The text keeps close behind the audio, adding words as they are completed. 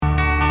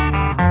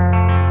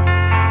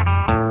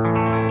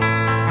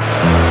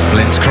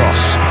Haaland's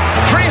cross.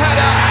 Free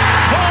header,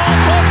 Paul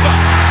Pogba.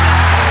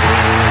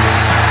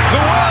 The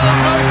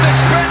world's most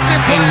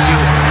expensive player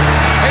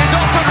is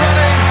off and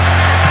running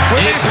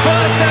with his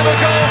first ever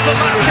goal for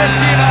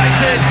Manchester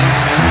United.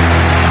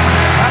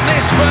 And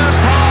this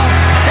first half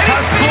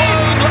has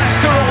blown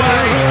Leicester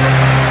away.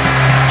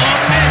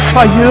 If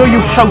I hear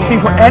you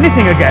shouting for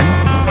anything again,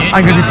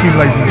 I'm going to be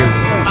penalising you.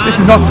 This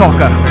is not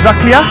soccer. Is that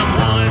clear?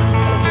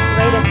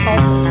 Greatest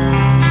golfers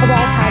of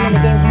all time in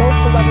the game's most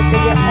beloved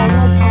figure,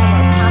 Arnold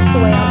Palmer, passed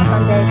away on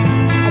Sunday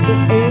at the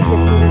age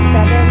of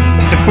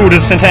 87. The food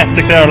is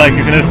fantastic there, like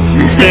you can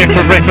steak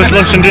for breakfast,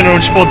 lunch and dinner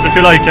with spuds if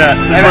you like.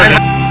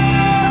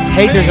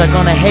 Haters are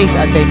gonna hate,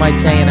 as they might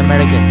say in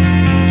America.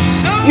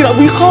 You know,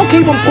 we can't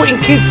keep on putting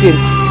kids in.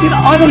 You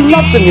know, I'd have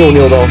loved a 0-0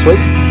 last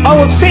week. I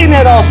was sitting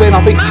there last week and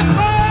I think,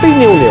 be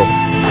 0-0.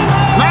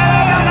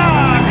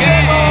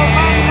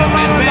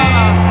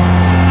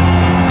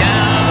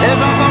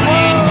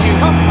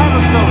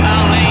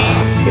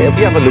 If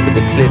you have a look at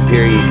the clip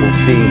here, you can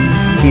see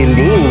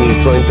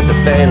Chiellini trying to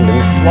defend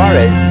and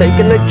Suarez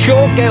taking the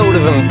choke out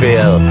of him,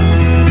 Bill.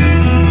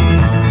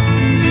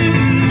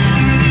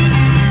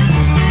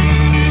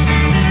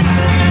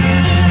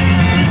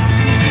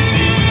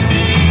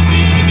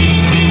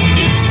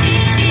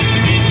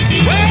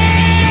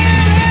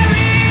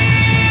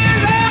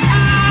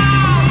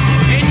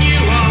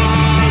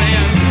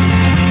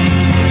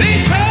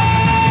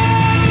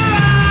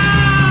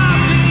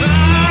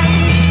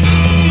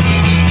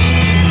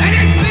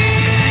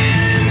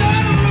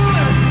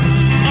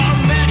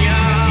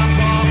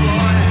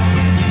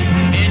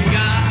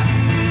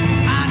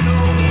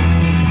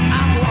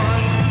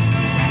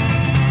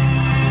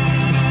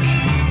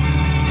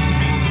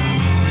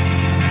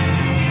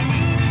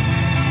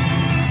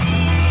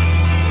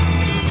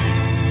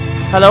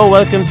 Hello,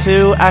 welcome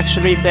to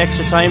Action Replay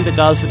Extra Time, the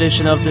golf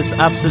edition of this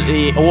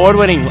absolutely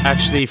award-winning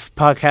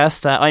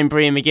podcast. I'm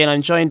Brian McGinn.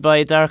 I'm joined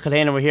by Dara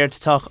Culhane and we're here to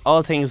talk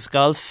all things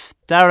golf.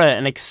 Dara,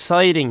 an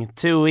exciting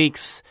 2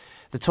 weeks.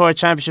 The Tour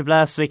Championship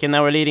last week and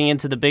now we're leading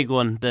into the big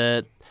one.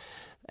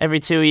 Every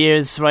 2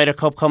 years Ryder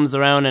Cup comes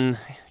around and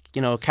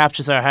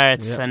captures our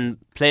hearts and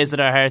plays at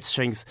our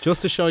heartstrings.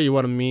 Just to show you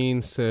what it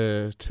means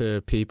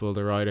to people,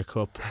 the Ryder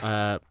Cup.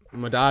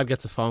 My dad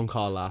gets a phone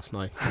call last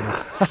night.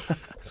 And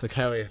it's like,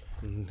 how are you?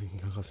 And he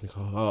goes,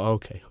 oh,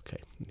 okay.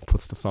 He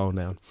puts the phone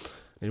down. And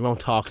he won't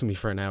talk to me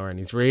for an hour. And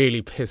he's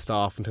really pissed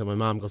off until my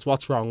mum goes,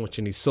 what's wrong with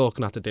you? And he's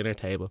sulking at the dinner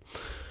table.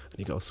 And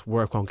he goes,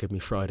 work won't give me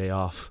Friday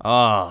off.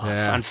 Oh,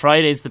 yeah. And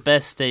Friday's the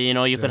best day.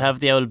 You could have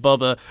the old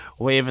Bubba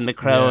waving the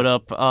crowd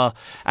up.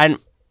 And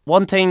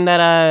one thing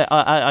that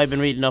I've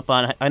been reading up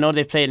on, I know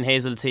they've played in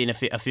Hazeltine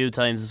a few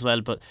times as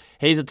well, but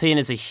Hazeltine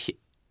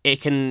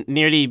it can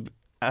nearly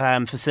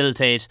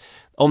facilitate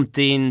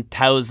umpteen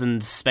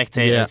thousand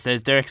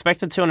spectators. They're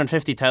expected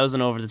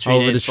 250,000 over the 3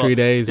 days. Over the 3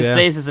 days, This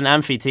place is an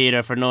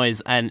amphitheatre for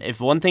noise, and if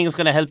one thing is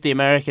going to help the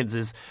Americans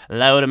is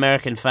loud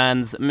American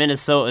fans.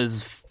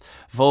 Minnesota's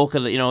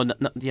vocal,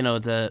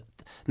 the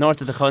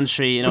north of the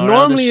country. But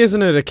normally,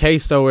 isn't it a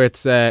case though where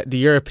it's the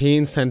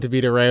Europeans tend to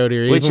be the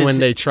rowdier, even when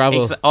they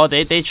travel?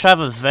 They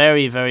travel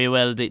very, very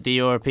well. The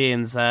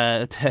Europeans,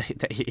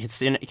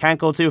 you can't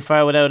go too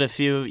far without a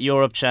few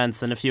Europe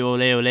chants and a few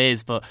ole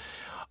oles. But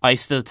I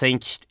still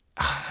think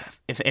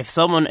if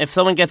someone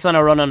gets on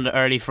a run on the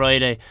early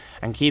Friday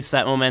and keeps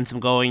that momentum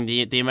going,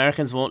 the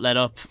Americans won't let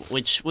up,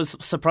 which was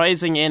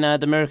surprising in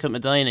the Miracle at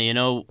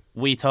Medina.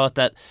 We thought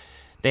that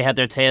they had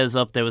their tails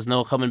up. There was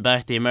no coming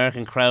back. The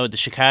American crowd, the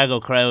Chicago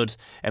crowd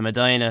in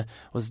Medina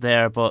was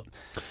there. But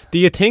do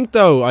you think,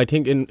 though, I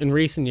think in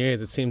recent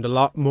years it seemed a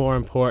lot more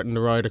important, the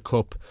Ryder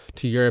Cup,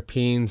 to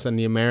Europeans and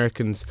the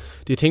Americans.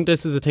 Do you think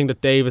this is a thing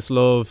that Davis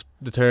Love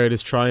III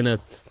is trying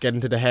to get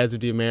into the heads of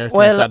the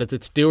Americans, that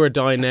it's do or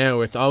die now?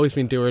 It's always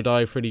been do or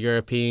die for the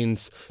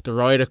Europeans. The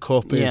Ryder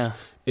Cup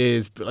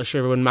is I'm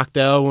sure when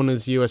McDowell won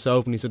his US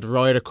Open, he said the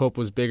Ryder Cup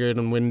was bigger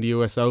than winning the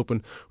US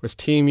Open, whereas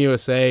Team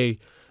USA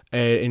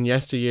in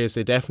yesteryears,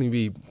 they definitely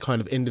be kind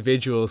of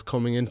individuals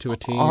coming into a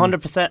team.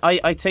 100%.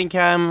 I think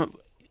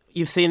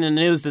you've seen in the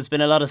news there's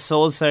been a lot of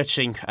soul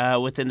searching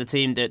within the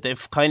team.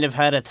 They've kind of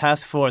had a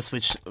task force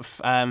which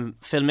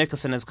Phil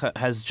Mickelson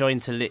has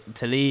joined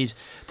to lead,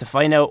 to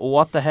find out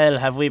what the hell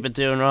have we been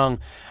doing wrong.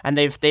 And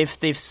they've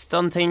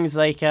done things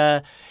like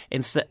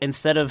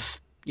instead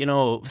of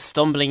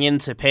stumbling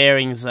into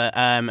pairings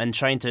and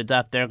trying to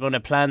adapt, they're going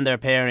to plan their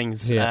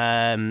pairings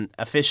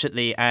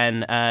efficiently,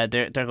 and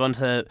they're going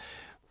to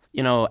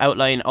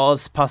outline all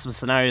possible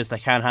scenarios that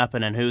can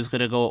happen and who's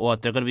going to go at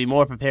what. They're going to be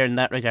more prepared in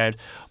that regard.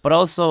 But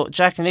also,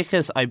 Jack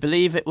Nicklaus, I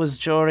believe it was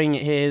during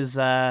his,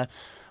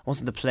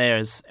 wasn't the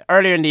Players,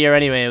 earlier in the year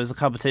anyway, it was a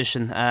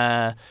competition,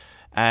 and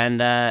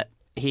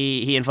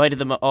he invited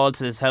them all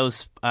to his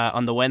house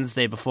on the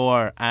Wednesday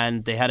before,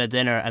 and they had a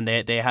dinner, and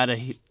they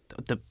had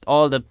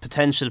all the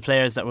potential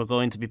players that were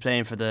going to be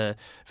playing for the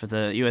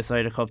US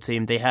Ryder Cup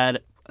team. They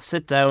had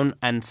sit down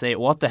and say,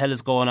 what the hell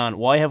is going on?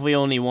 Why have we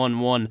only won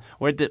one?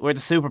 We're the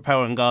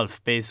superpower in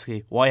golf,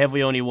 basically. Why have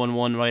we only won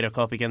one Ryder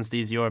Cup against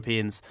these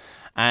Europeans?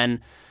 And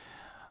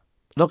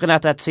looking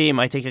at that team,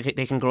 I think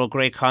they can grow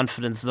great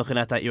confidence looking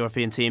at that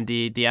European team.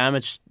 The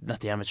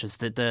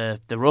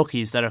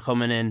rookies that are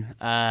coming in.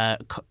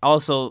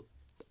 Also,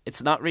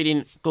 it's not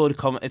really good.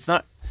 It's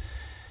not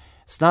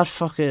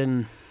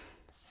fucking.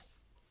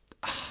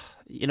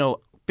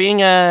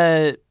 Being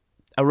a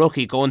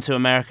rookie going to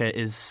America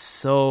is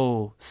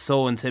so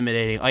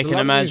intimidating. I can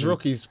imagine these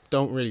rookies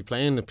don't really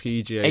play in the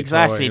PGA.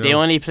 Exactly, Tour, they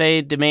only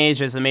played the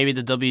majors and maybe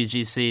the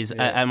WGCs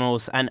at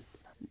most, and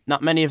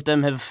not many of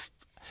them have.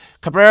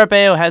 Cabrera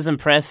Bello has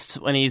impressed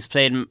when he's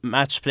played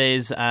match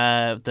plays,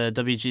 the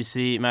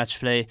WGC match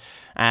play,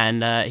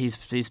 and he's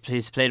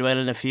played well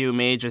in a few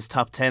majors,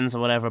 top 10s or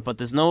whatever. But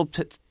there's no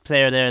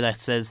player there that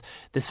says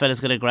this fella's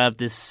going to grab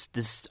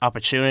this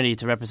opportunity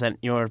to represent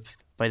Europe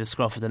by the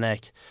scruff of the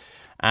neck,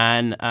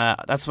 and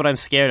that's what I'm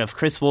scared of.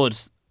 Chris Wood,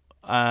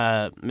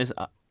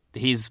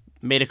 he's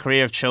made a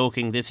career of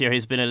choking. This year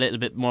he's been a little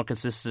bit more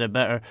consistent and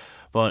better,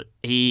 but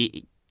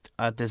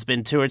there's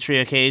been 2 or 3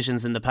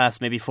 occasions in the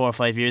past, maybe 4 or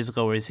 5 years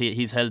ago, where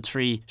he's held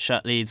 3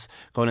 shot leads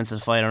going into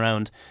the final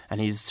round, and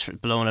he's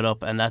blown it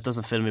up, and that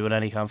doesn't fill me with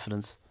any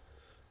confidence.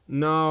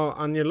 No,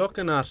 and you're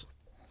looking at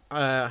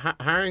Padraig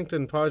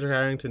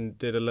Harrington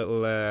did a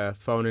little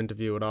phone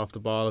interview with Off the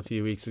Ball a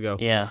few weeks ago.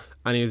 Yeah,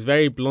 and he was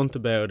very blunt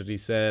about it. He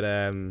said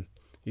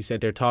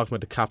they're talking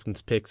about the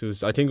captain's picks.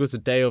 I think it was the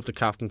day of the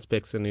captain's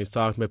picks, and he was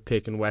talking about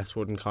picking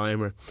Westwood and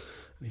Keimer.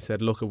 He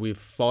said, look, we've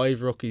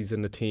 5 rookies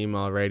in the team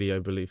already, I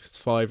believe. It's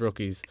 5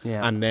 rookies.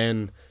 Yeah. And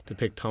then to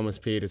pick Thomas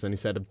Pieters. And he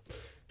said,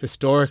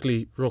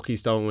 historically,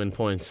 rookies don't win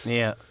points.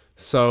 Yeah.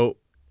 So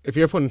if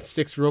you're putting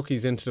 6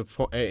 rookies into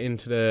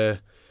the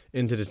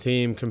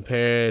team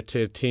compared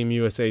to Team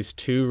USA's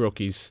 2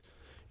 rookies,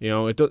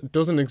 it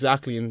doesn't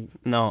exactly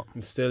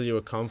instill you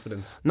with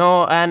confidence.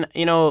 No, and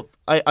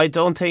I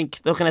don't think,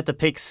 looking at the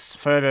picks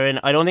further in,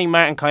 I don't think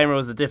Martin Keimer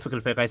was a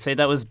difficult pick. I'd say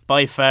that was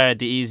by far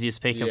the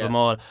easiest pick of them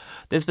all.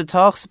 There's been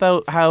talks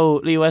about how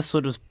Lee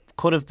Westwood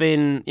could have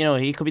been,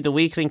 he could be the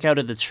weak link out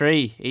of the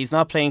 3. He's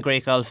not playing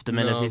great golf at the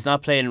minute. No. He's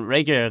not playing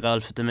regular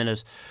golf at the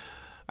minute.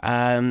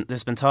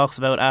 There's been talks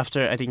about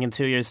after, I think in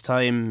 2 years'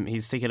 time,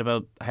 he's thinking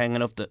about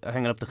hanging up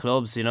the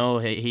clubs.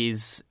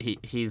 He's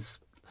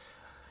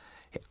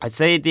I'd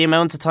say the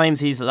amount of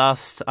times he's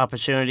lost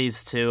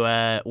opportunities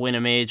to win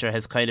a major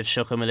has kind of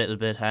shook him a little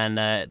bit, and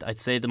I'd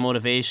say the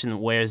motivation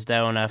wears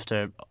down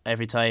after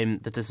every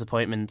time the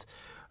disappointment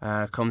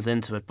comes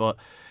into it. But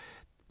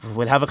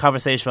we'll have a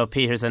conversation about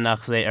Pieters and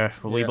Knox later.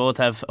 We both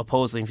have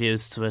opposing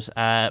views to it.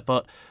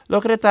 But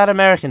looking at that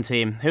American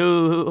team,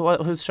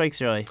 who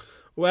strikes your eye?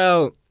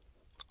 Well,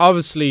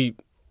 obviously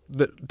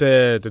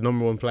the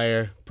number 1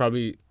 player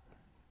probably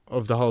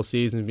of the whole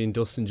season has been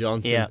Dustin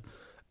Johnson.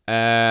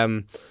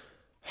 Yeah.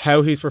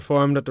 How he's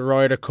performed at the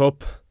Ryder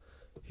Cup,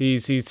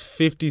 he's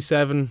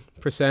 57%,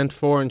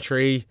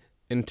 4-3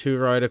 in 2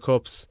 Ryder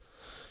Cups.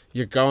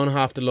 You're going to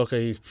have to look at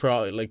he's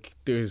probably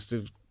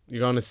you're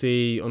going to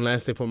see,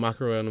 unless they put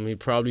McIlroy on him, he'd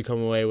probably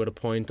come away with a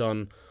point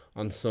on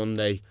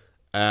Sunday.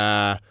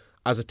 As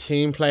a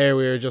team player,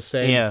 we were just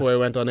saying before we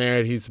went on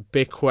air, he's a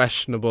bit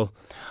questionable.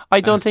 I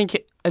don't think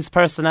his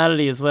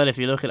personality as well. If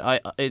you look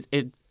at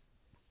it'd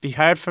be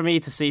hard for me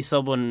to see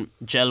someone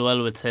gel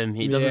well with him.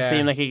 He doesn't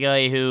seem like a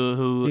guy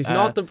who he's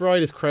not the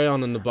brightest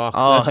crayon in the box.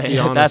 Let's be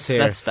honest here.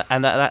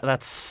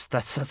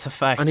 That's a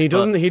fact. And he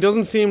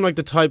doesn't seem like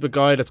the type of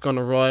guy that's going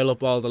to rile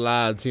up all the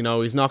lads.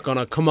 He's not going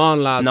to come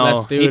on, lads. No,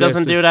 let's do this. He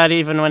doesn't do that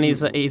even when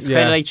he's kind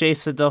of like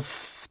Jason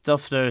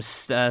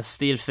Duffner,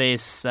 steel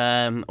face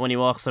when he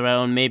walks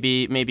around.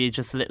 Maybe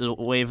just a little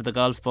wave of the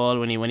golf ball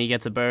when he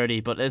gets a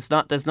birdie. But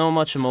there's no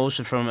much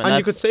emotion from him. And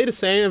you could say the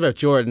same about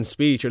Jordan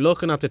Spieth. You're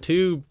looking at the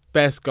 2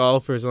 best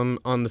golfers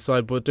on the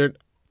side, but if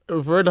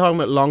we're talking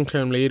about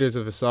long-term leaders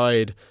of a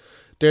side,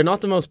 they're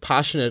not the most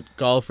passionate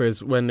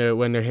golfers when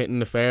they're hitting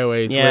the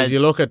fairways. Whereas you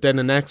look at then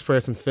the next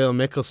person, Phil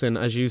Mickelson,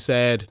 as you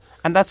said.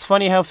 And that's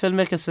funny how Phil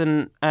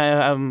Mickelson,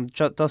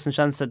 Dustin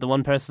Johnson said, the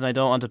one person I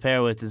don't want to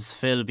pair with is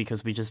Phil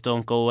because we just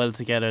don't go well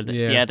together.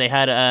 They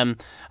had a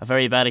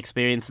very bad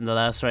experience in the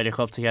last Ryder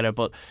Cup together,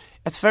 but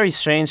it's very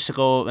strange to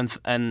go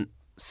and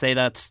say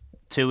that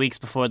 2 weeks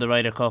before the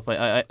Ryder Cup.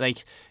 I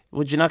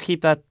would you not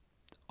keep that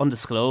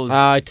undisclosed?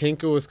 I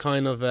think it was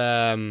kind of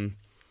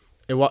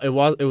it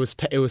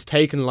was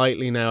taken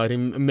lightly now. I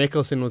think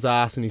Mickelson was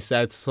asked and he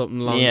said something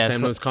along the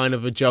same. It was kind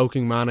of a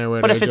joking manner.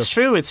 But if it's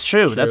true, it's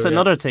true. That's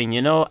another thing,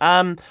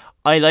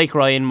 I like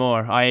Ryan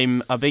Moore.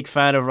 I'm a big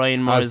fan of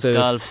Ryan Moore's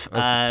golf.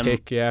 As the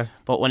pick,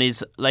 But when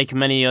he's like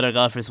many other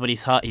golfers, when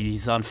he's hot,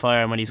 he's on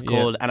fire, and when he's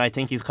cold, and I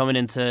think he's coming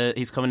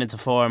into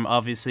form.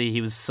 Obviously, he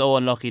was so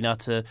unlucky not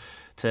to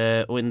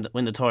win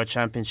the Tour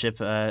Championship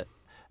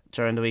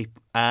during the week.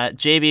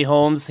 JB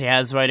Holmes, he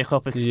has Ryder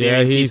Cup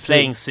experience. He's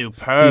playing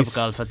superb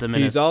golf at the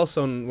minute. He's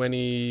also, when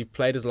he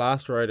played his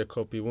last Ryder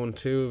Cup, he won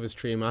 2 of his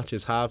 3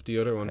 matches, halved the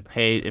other one.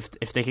 Hey,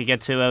 if they could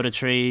get 2 out of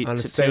 3, and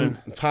same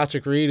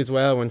Patrick Reed as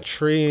well, when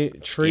 3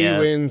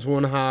 wins,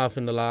 1 half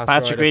in the last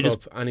Patrick Ryder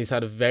Cup, and he's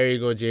had a very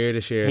good year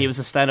this year. He was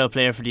a standout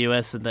player for the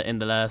US in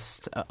the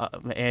last,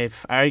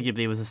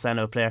 arguably was a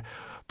standout player.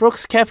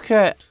 Brooks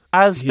Koepka,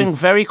 has been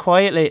very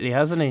quiet lately,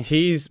 hasn't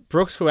he?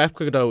 Brooks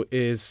Koepka though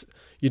is.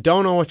 You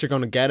don't know what you're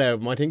going to get out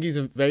of him. I think he's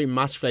a very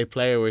match play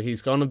player where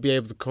he's going to be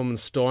able to come and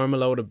storm a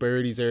load of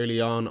birdies early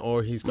on,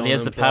 or he's going to. He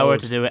has the power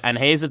to do it. And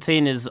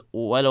Hazeltine is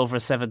well over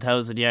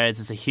 7,000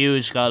 yards. It's a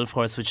huge golf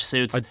course which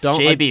suits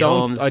JB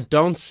Holmes. I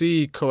don't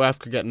see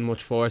Koepka getting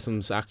much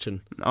foursomes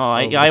action. Oh,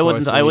 I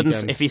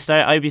wouldn't. If he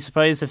start, I'd be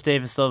surprised if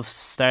Davis Love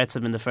starts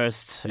him in the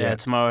first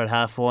tomorrow at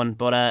 1:30.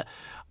 But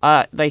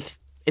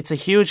it's a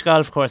huge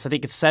golf course. I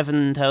think it's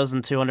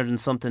 7,200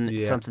 and something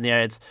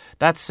yards.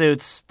 That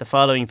suits the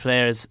following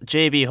players: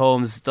 JB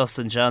Holmes,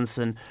 Dustin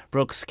Johnson,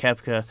 Brooks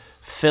Koepka,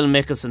 Phil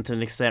Mickelson to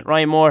an extent.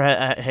 Ryan Moore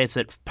hits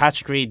it.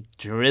 Patrick Reed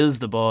drills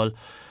the ball,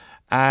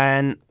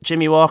 and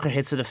Jimmy Walker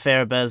hits it a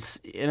fair belt.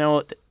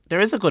 There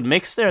is a good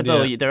mix there,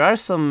 though. Yeah. There are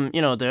some.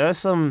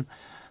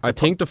 I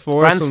think the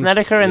foursomes. Brandt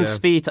Snedeker and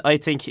Spieth. I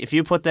think if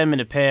you put them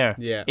in a pair,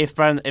 if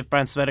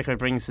Brandt Snedeker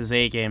brings his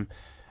A game.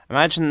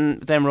 Imagine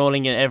them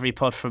rolling in every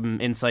putt from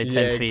inside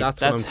 10 feet.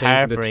 That's what I'm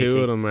thinking the two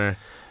of them are.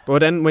 But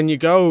then when you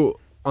go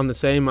on the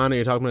same manner,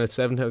 you're talking about a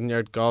 7,000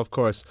 yard golf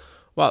course,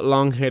 what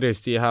long hitters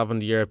do you have on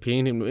the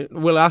European team?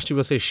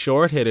 We'll say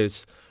short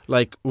hitters.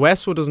 Like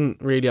Westwood doesn't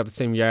really have the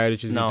same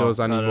yardage as he does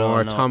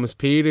anymore. No. Thomas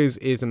Peters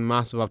isn't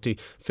massive off tee.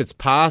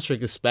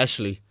 Fitzpatrick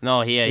especially.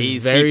 No,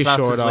 he's very short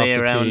his way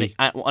around the tee.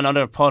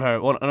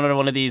 Another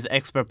one of these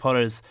expert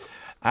putters.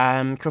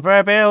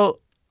 Cabrera,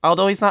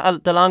 although he's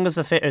not the longest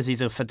of fitters, he's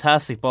a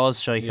fantastic ball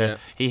striker. Yeah.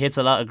 He hits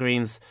a lot of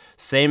greens.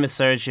 Same as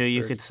Sergio,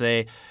 you could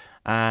say.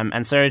 And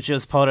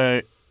Sergio's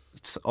putter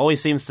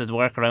always seems to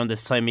work around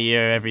this time of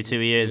year, every 2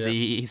 years.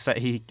 Yeah.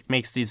 He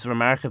makes these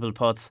remarkable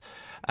putts.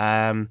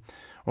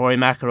 Rory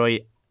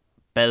McIlroy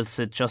belts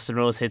it. Justin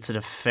Rose hits it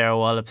a fair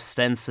wallop.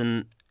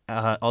 Stenson,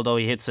 although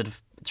he hits it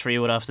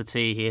 3-wood off the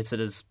tee, he hits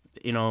it as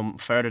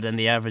further than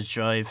the average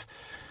drive.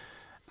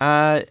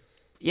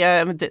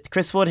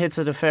 Chris Wood hits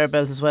it a fair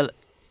belt as well.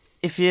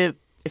 If you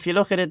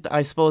look at it,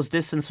 I suppose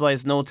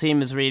distance-wise, no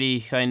team is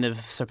really kind of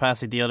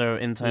surpassing the other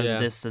in terms of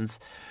distance.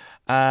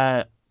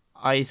 I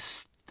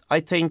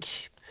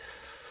think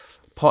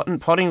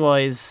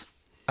putting-wise,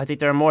 I think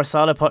there are more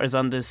solid putters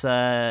on this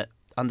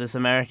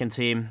American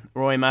team.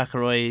 Rory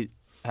McIlroy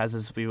has,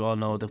 as we all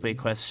know, the big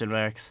question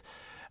marks.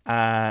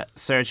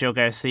 Sergio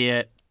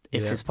Garcia,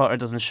 if his putter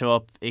doesn't show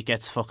up, it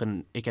gets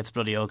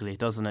bloody ugly,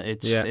 doesn't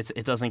it?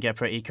 It doesn't get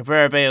pretty.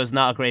 Cabrera Bello is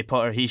not a great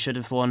putter. He should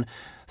have won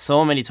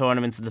so many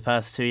tournaments in the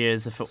past 2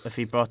 years if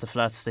he brought the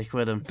flat stick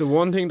with him. The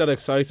one thing that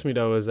excites me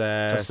though is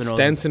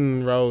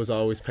Stenson Rose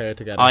always pair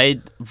together.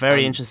 I'm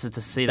very interested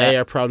to see that. They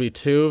are probably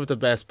two of the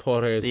best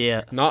putters,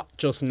 not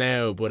just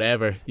now but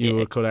ever,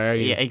 could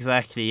argue. Yeah,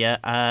 exactly, yeah.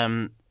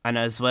 And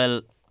as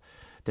well,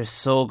 they're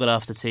so good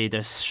off the tee.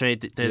 They're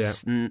straight.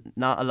 There's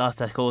not a lot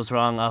that goes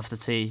wrong off the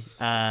tee.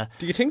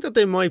 Do you think that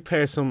they might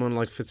pair someone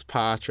like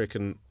Fitzpatrick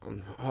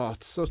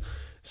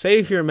say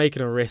if you're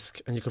making a risk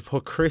and you could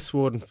put Chris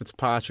Wood and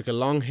Fitzpatrick, a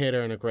long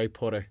hitter and a great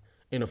putter,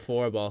 in a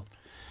 4-ball?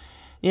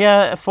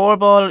 Yeah, a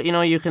 4-ball.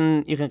 You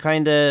can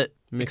kind of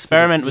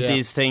experiment with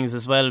these things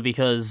as well,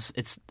 because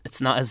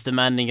it's not as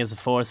demanding as a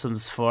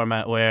foursomes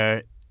format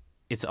where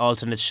it's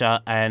alternate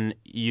shot and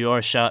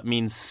your shot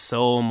means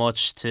so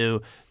much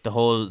to the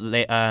whole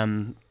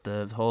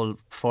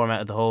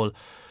format of the whole.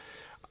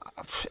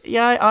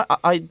 Yeah,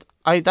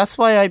 I that's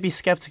why I'd be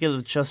skeptical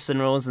of Justin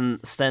Rose and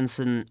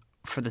Stenson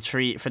for the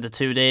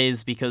 2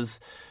 days, because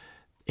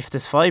if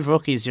there's 5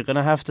 rookies, you're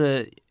gonna have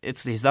to.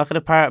 He's not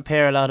gonna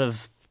pair a lot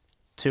of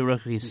 2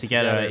 rookies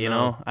together.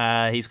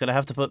 He's gonna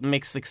have to put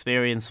mixed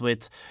experience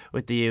with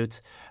the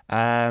youth.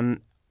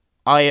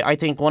 I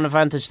think one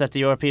advantage that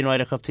the European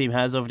Ryder Cup team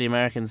has over the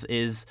Americans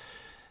is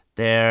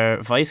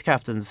their vice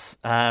captains.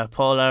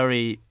 Paul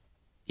Lowry,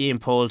 Ian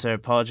Poulter,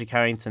 Paul G.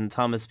 Carrington,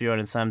 Thomas Bjorn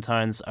and Sam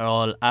Torrance are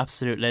all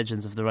absolute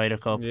legends of the Ryder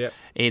Cup. Yep.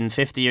 In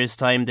 50 years'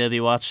 time, they'll be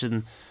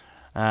watching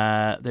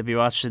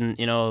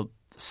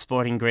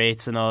sporting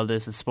greats and all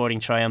this, and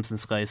sporting triumphs in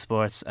Sky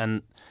Sports,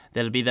 and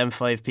there'll be them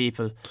 5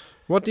 people.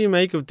 What do you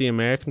make of the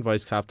American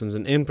vice captains,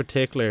 and in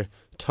particular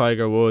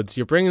Tiger Woods?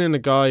 You're bringing in a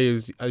guy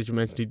who's, as you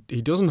mentioned,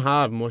 he doesn't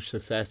have much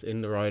success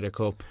in the Ryder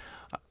Cup.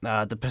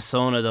 The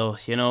persona, though,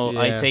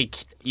 I think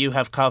you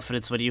have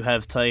confidence when you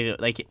have Tiger.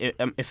 Like,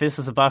 if this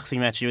is a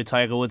boxing match, you have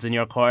Tiger Woods in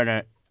your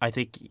corner, I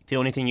think the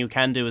only thing you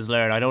can do is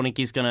learn. I don't think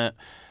he's going to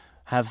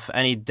have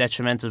any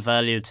detrimental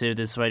value to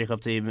this Ryder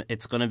Cup team.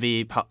 It's going to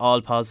be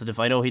all positive.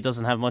 I know he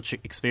doesn't have much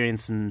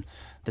experience in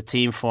the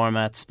team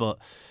formats, but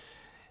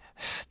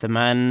the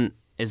man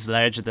is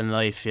larger than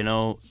life.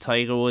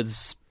 Tiger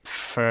Woods,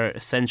 for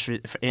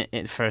centuries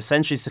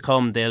to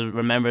come, they'll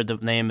remember the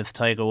name of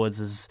Tiger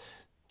Woods as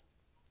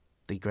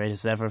the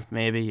greatest ever,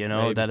 maybe.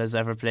 That has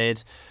ever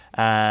played.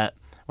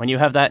 When you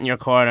have that in your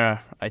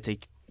corner, I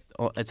think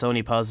it's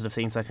only positive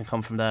things that can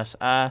come from that.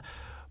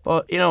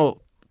 But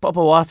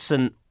Bubba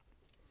Watson,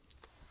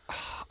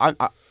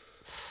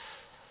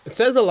 it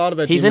says a lot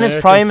about. He's in his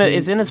prime.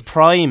 He's in his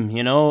prime.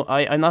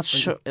 I'm not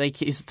sure. Like,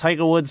 he's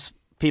Tiger Woods.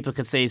 People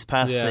could say he's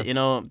past it.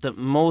 The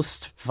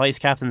most vice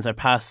captains are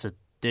past it.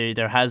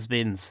 They're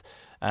has-beens.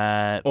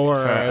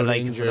 for a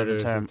injured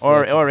term.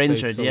 or Or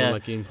injured, someone yeah.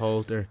 like Ian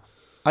Poulter.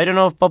 I don't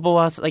know if Bubba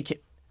Watson,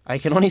 like, I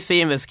can only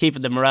see him as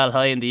keeping the morale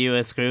high in the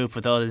US group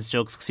with all his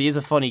jokes, because he's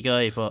a funny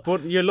guy.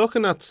 But you're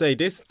looking at, say,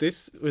 this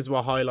was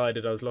what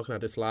highlighted, I was looking at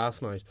this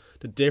last night,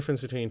 the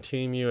difference between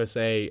Team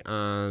USA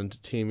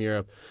and Team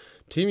Europe.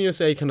 Team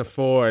USA can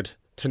afford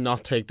to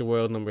not take the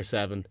world number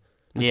 7.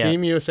 The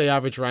Team USA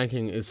average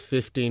ranking is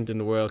 15th in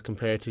the world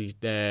compared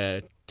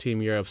to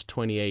Team Europe's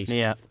 28.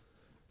 Yeah.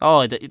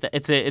 Oh,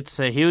 it's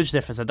a huge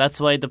difference, and that's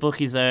why the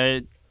bookies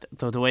are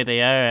the way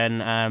they are,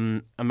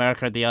 and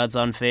America are the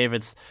odds-on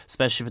favourites,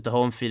 especially with the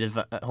home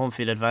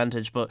field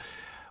advantage. But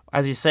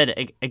as you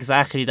said,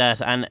 exactly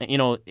that, and you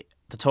know,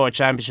 the Tour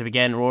Championship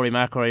again, Rory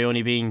McIlroy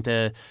only being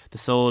the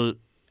sole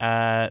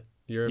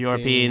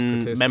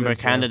European member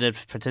candidate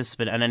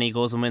participant, and then he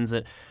goes and wins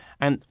it.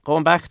 And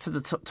going back to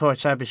the Tour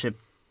Championship,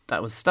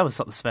 that was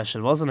something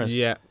special, wasn't it?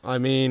 Yeah, I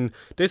mean,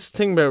 this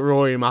thing about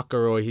Rory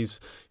McIlroy,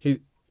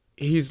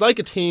 he's like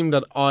a team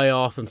that I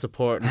often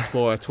support in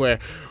sports, where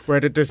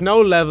there's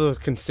no level of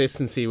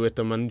consistency with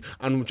them,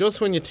 and just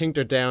when you think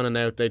they're down and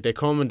out, they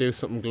come and do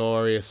something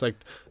glorious. Like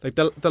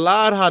the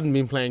lad hadn't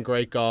been playing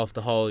great golf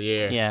the whole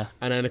year. Yeah,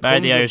 and then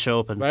the Irish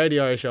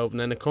Open,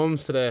 then it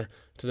comes to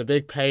the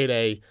big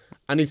payday,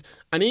 and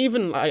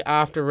even like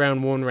after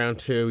round 1, round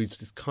 2, he's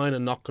just kind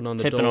of knocking on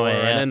the door,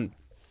 away, and then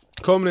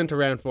coming into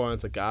round 4,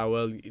 it's like,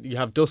 well, you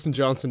have Dustin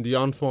Johnson, the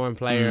on-form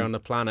player on the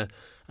planet.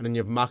 And then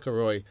you have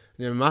McIlroy. And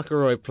you have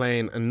McIlroy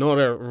playing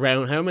another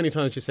round. How many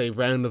times did you say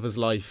round of his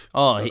life?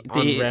 On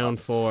round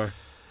 4.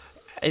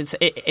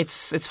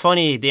 It's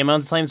funny the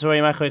amount of times Rory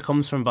McIlroy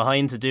comes from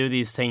behind to do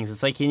these things.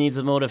 It's like he needs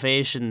a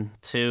motivation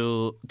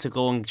to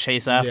go and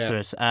chase after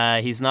it.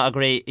 He's not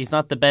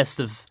the best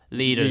of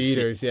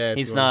leaders. Yeah.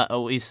 He's not.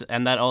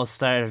 And that all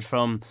started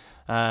from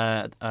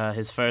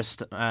his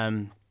first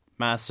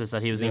Masters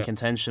that he was in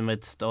contention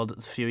with a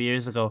few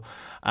years ago.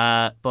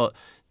 But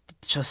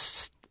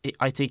just,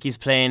 I think he's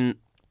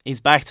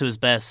back to his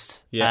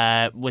best.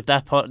 Yeah. With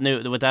that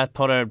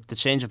putter, the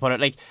change of putter.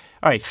 Like,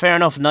 all right, fair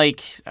enough.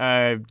 Nike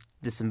are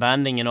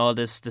disbanding and all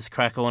this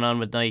crack going on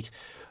with Nike,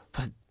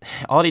 but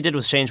all he did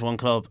was change one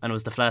club, and it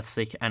was the flat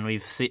stick. And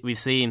we've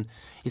seen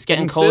he's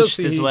getting coached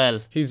as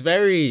well. His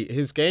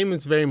game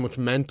is very much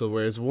mental.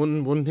 Whereas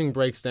one thing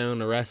breaks down,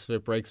 the rest of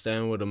it breaks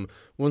down with him.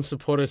 Once the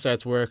putter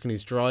starts working,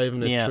 he's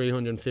driving it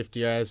 350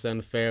 yards down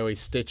the fairway,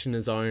 stitching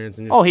his irons.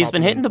 And he's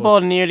been hitting the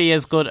ball nearly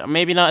as good,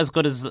 maybe not as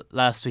good as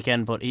last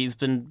weekend, but he's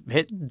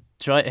been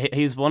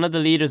he's one of the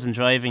leaders in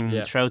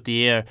driving throughout the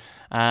year.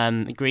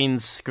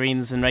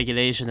 Greens in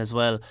regulation as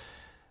well.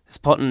 His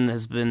putting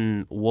has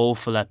been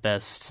woeful at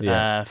best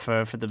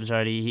for the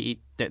majority.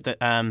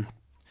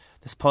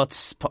 This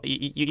putts,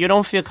 you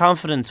don't feel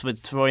confident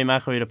with Rory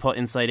McIlroy to put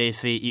inside 8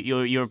 feet.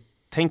 You're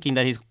thinking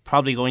that he's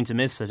probably going to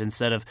miss it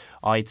instead of,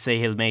 I'd say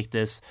he'll make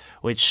this,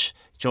 which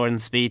Jordan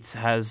Spieth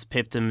has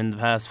pipped him in the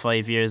past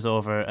 5 years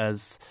over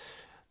as,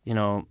 you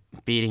know,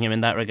 beating him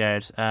in that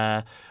regard.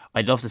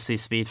 I'd love to see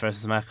Spieth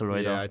versus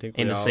McIlroy though, I think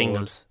in the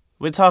singles.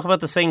 We'll talk about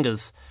the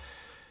singles.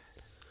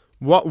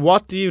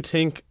 What do you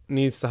think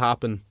needs to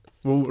happen?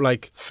 Well,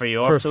 like for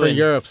Europe, for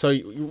Europe. So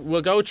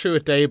we'll go through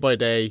it day by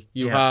day.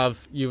 You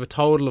have a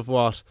total of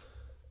what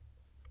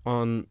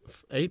on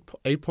 8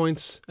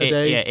 points a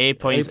day. Yeah, 8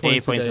 points,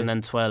 8 points, and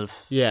then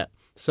 12. Yeah.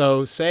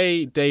 So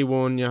say day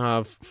 1 you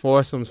have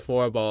foursomes,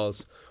 4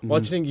 balls. What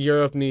do you think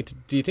Europe need to?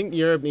 Do you think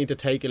Europe need to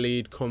take a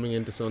lead coming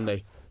into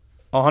Sunday?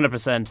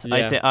 100%.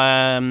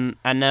 Yeah.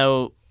 And now,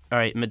 all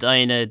right,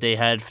 Medina, they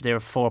were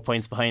 4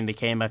 points behind. They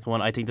came back and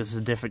won. I think this is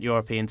a different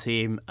European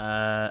team.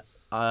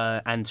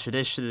 And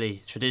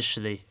traditionally,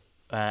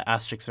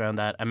 asterisks around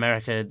that.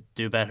 America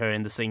do better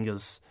in the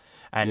singles,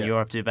 and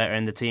Europe do better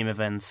in the team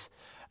events,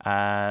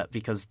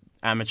 because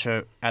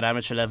at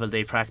amateur level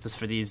they practice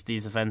for these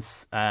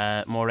events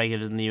more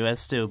regular than the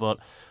US do. But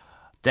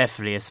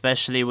definitely,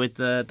 especially with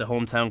the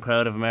hometown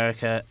crowd of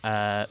America,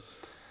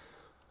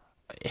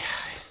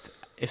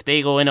 if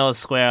they go in all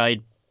square,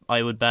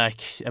 I would back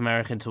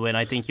American to win.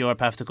 I think Europe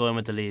have to go in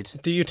with the lead.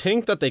 Do you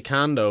think that they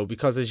can though?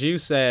 Because as you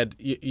said,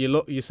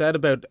 you said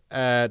about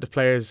the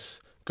players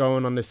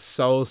going on this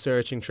soul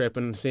searching trip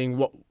and seeing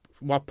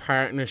what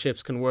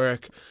partnerships can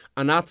work,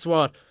 and that's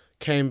what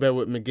came about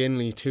with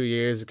McGinley 2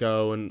 years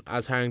ago. And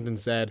as Harrington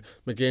said,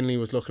 McGinley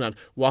was looking at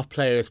what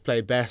players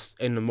play best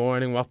in the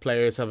morning, what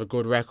players have a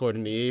good record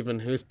in the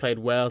evening, who's played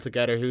well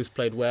together, who's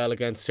played well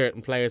against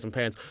certain players and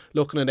parents,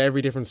 looking at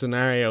every different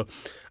scenario.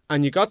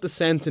 And you got the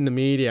sense in the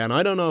media, and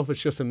I don't know if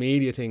it's just a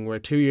media thing, where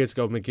 2 years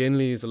ago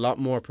McGinley is a lot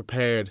more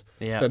prepared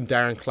than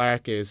Darren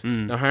Clarke is.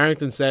 Now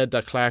Harrington said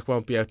that Clarke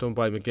won't be outdone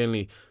by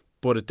McGinley,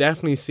 but it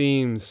definitely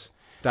seems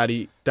that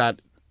he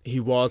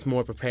was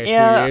more prepared 2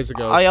 years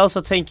ago. I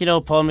also think,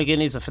 Paul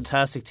McGinley's a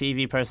fantastic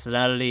TV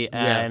personality,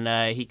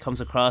 and he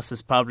comes across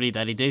as probably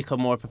that he did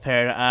come more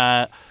prepared.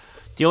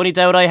 The only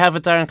doubt I have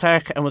with Darren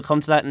Clarke, and we'll come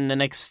to that in the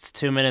next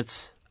 2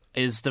 minutes,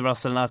 is the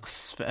Russell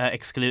Knox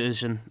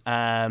exclusion.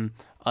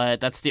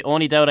 That's the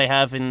only doubt I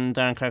have in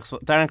Darren Clarke.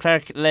 Darren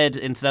Clarke led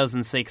in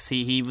 2006.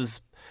 He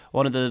was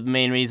one of the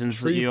main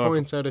reasons. 3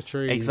 points out of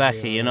 3.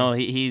 Exactly. Yeah. You know,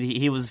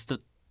 he was.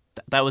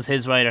 That was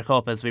his Ryder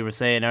Cup, as we were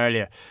saying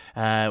earlier.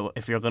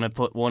 If you're going to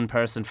put one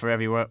person for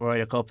every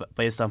Ryder Cup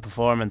based on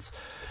performance,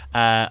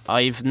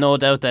 I've no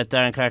doubt that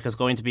Darren Clarke is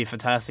going to be a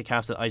fantastic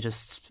captain. I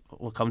just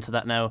will come to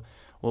that now.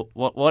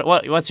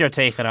 What's your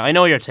take on it? I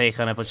know your take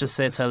on it, but just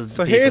tell.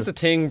 So people. here's the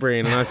thing,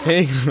 Brian, and I was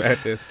thinking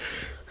about this.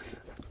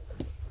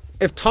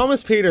 If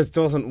Thomas Pieters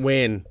doesn't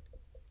win,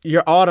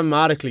 you're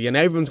automatically, and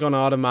everyone's going to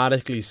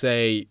automatically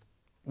say,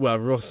 well,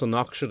 Russell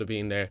Knox should have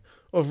been there.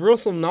 If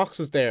Russell Knox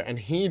was there and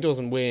he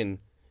doesn't win,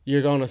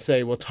 you're going to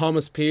say, well,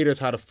 Thomas Pieters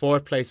had a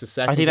 4th place, a 2nd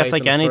place. I think that's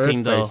like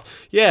anything, though.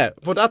 Yeah,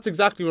 but that's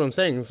exactly what I'm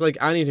saying. It's like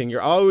anything.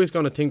 You're always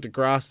going to think the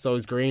grass is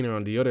always greener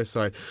on the other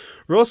side.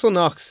 Russell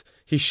Knox,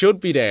 he should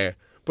be there.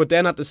 But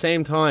then at the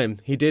same time,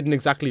 he didn't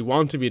exactly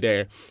want to be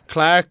there.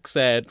 Clarke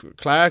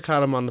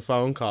had him on the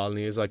phone call and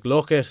he was like,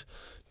 look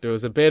there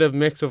was a bit of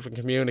mix up in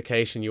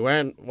communication. He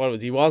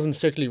wasn't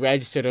strictly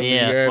registered on the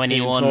European when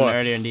he won tour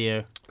earlier in the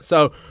year.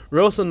 So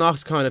Russell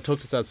Knox kind of took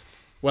this as,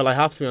 well, I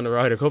have to be on the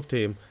Ryder Cup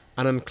team.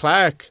 And then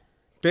Clarke,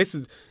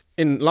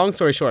 long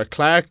story short,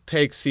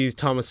 Clarke sees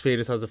Thomas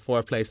Pieters as a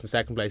 4th place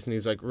and 2nd place, and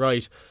he's like,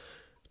 right,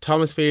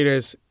 Thomas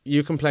Pieters,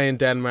 you can play in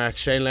Denmark.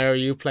 Shane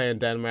Lowry, you play in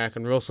Denmark.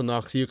 And Russell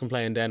Knox, you can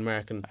play in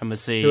Denmark. And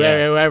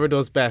whoever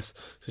does best.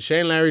 So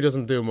Shane Lowry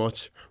doesn't do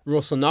much.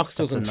 Russell Knox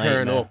doesn't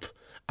turn up.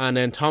 And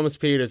then Thomas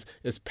Pieters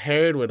is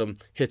paired with him,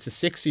 hits a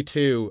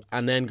 62,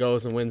 and then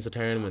goes and wins the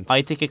tournament.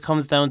 I think it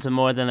comes down to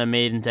more than a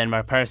made in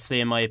Denmark.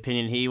 Personally, in my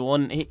opinion, he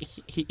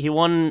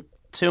won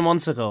 2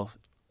 months ago.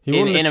 He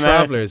won the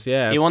Travellers,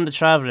 yeah. He won the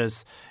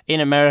Travellers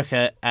in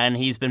America, and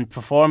he's been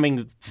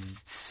performing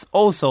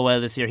so well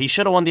this year. He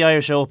should have won the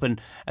Irish Open,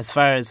 as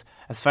far as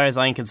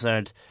I'm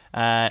concerned.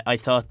 I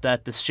thought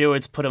that the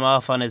stewards put him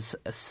off on his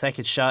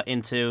second shot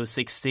into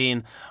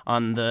 16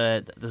 on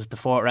the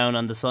 4th round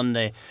on the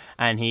Sunday,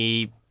 and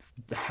he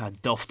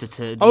duffed it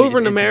to over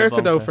in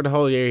America though. For the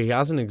whole year, he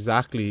hasn't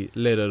exactly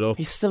lit it up.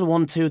 He's still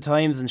won 2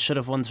 times and should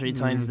have won 3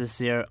 times this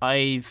year.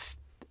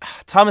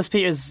 Thomas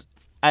Pieters,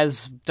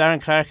 as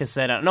Darren Clarke has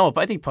said, but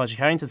I think Padraig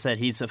Harrington said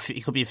he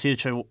could be a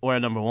future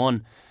world number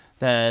 1.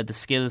 The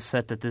skill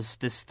set that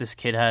this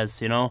kid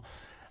has, you know.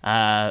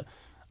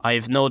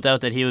 I've no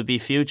doubt that he would be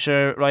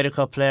future Ryder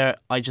Cup player.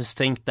 I just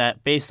think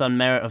that based on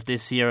merit of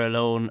this year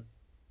alone,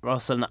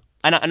 Russell,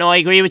 and I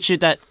agree with you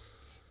that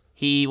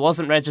he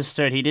wasn't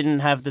registered. He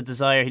didn't have the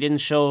desire. He didn't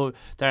show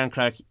Darren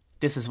Clarke,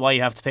 this is why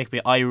you have to pick me.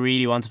 I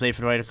really want to play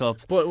for the Ryder Cup.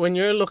 But when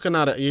you're looking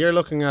at it, you're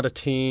looking at a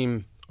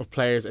team of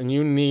players, and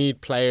you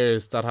need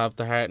players that have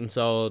the heart and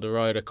soul of the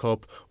Ryder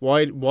Cup.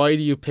 Why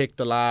do you pick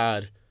the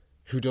lad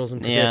who doesn't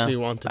particularly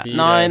want to be there?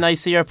 And I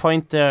see your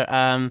point there.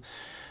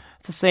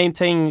 It's the same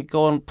thing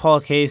going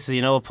Paul Casey.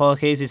 You know, Paul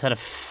Casey's had a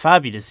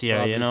fabulous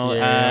year.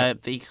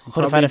 He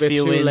could have had a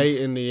few wins.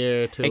 Late in the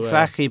year too.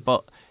 Exactly,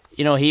 but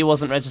you know, he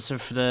wasn't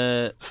registered for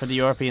the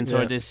European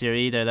Tour this year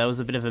either. That was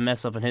a bit of a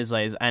mess up in his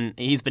eyes, and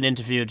he's been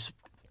interviewed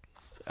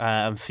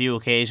on a few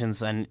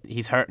occasions, and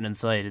he's hurting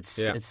inside.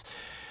 It's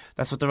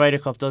that's what the Ryder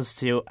Cup does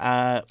to you.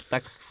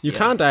 You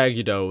can't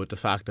argue though with the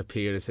fact that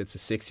Pieters hits a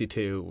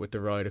 62 with the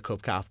Ryder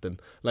Cup captain.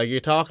 Like,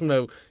 you're talking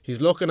about, he's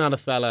looking at a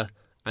fella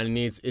and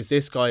is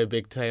this guy a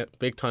big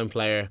time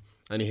player?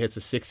 And he hits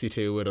a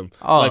 62 with him.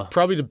 Like,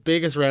 probably the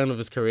biggest round of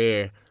his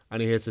career,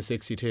 and he hits a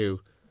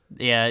 62.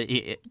 Yeah,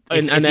 if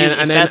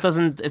that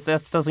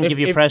doesn't give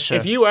you pressure.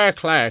 If you are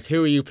Clarke,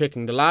 who are you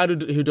picking? The lad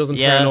who doesn't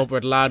turn up, or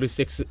the lad who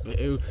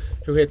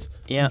hits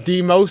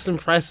the most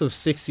impressive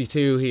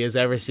 62 he has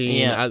ever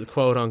seen, as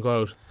quote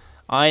unquote?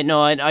 I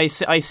know, I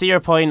see your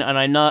point, and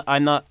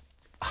I'm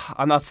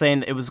not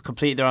saying it was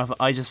completely wrong.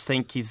 I just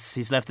think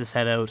he's left his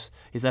head out,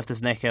 he's left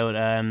his neck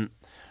out.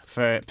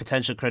 For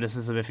potential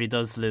criticism if he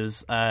does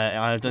lose.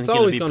 I don't it's think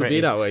always going to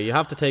be that way. You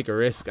have to take a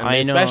risk, and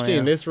especially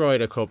in this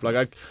Ryder Cup.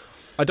 Like,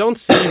 I don't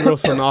see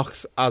Russell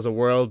Knox as a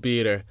world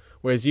beater,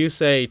 whereas you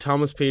say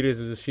Thomas Pieters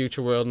is his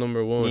future world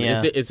number 1.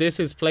 Yeah. Is this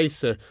his place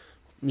to,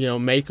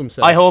 make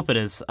himself? I hope it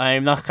is.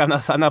 I'm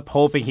not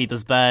hoping he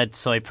does bad,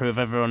 so I prove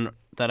everyone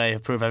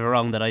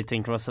wrong that I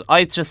think Russell.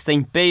 I just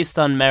think based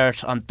on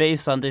merit,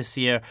 based on this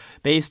year,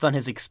 based on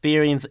his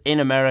experience in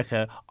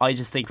America, I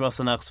just think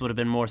Russell Knox would have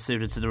been more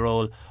suited to the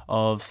role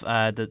of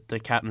the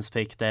captain's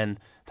pick than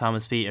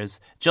Thomas Pieters.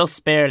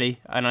 Just barely,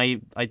 and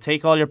I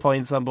take all your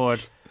points on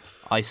board.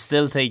 I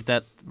still think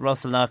that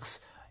Russell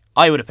Knox,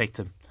 I would have picked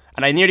him,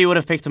 and I nearly would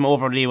have picked him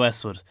over Lee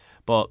Westwood,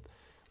 but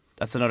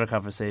that's another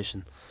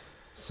conversation.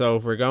 So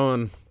if we're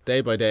going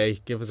day by day,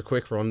 give us a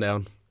quick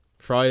rundown.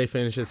 Friday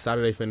finishes,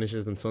 Saturday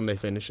finishes, and Sunday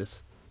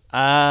finishes.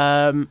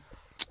 The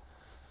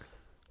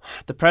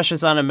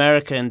pressure's on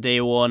America in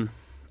day 1.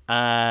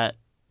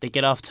 They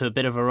get off to a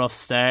bit of a rough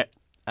start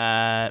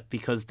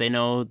because they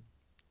know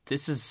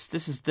this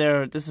is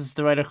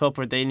the Ryder Cup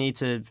where they need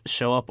to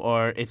show up,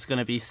 or it's going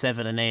to be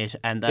 7 and 8,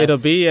 and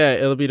that's,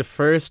 it'll be the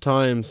first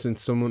time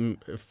since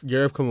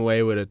Europe come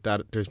away with it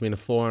that there's been a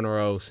 4 in a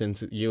row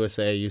since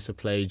USA used to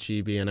play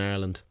GB in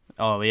Ireland.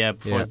 Oh yeah,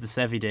 before the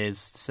Seve days,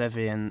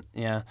 Seve, and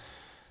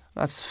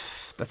that's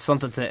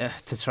something to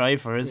try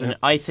for, isn't it?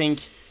 I think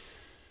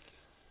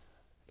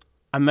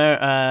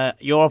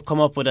Europe come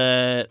up with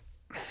a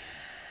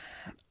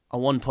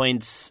 1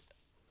 point.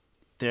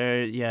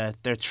 They're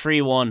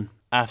 3-1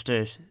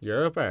 after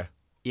Europe are?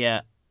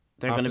 Yeah,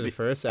 they're going to be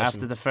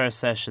after the first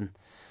session.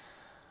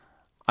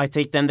 I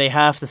think then they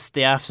have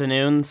the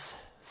afternoons.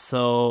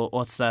 So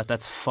what's that?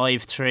 That's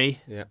 5-3.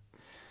 Yeah.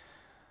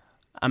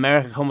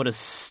 America come with a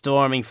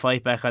storming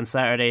fight back on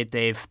Saturday.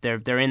 They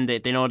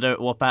know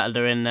what battle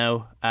they're in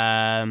now.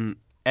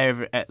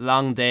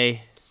 Long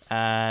day.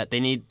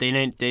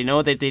 They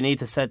know that they need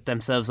to set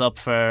themselves up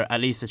for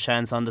at least a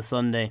chance on the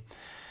Sunday,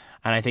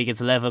 and I think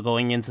it's level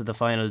going into the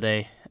final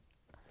day.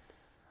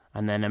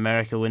 And then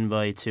America win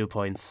by 2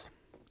 points.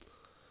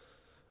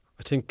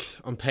 I think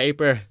on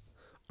paper,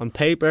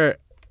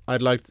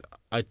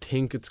 I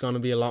think it's going to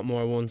be a lot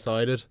more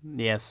one-sided.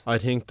 Yes. I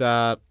think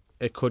that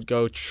it could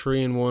go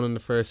 3-1 in the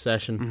first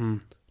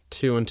session,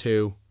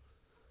 2-2.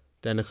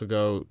 Then it could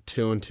go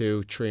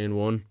 2-2,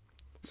 3-1.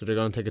 So they're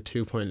going to take a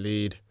 2-point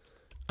lead,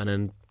 and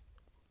then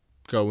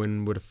go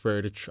in with a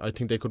further. I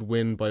think they could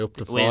win by up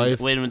to 5.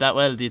 Win that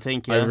well? Do you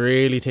think? Yeah? I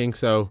really think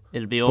so.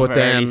 It'll be over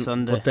early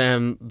Sunday. But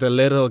then the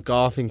little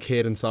golfing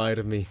kid inside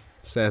of me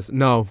says,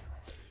 "No,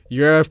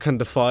 Europe can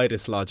defy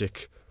this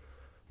logic."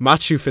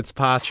 Matthew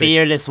Fitzpatrick,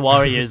 fearless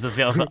warriors of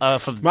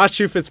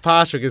Matthew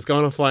Fitzpatrick is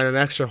going to find an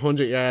extra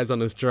 100 yards on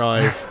his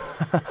drive.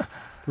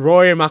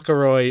 Rory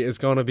McIlroy is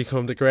going to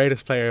become the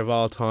greatest player of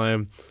all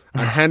time,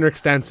 and Henrik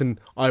Stenson,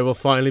 I will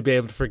finally be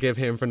able to forgive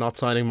him for not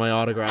signing my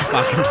autograph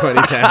back in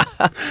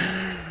 2010.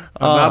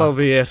 And that'll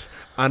be it.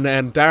 And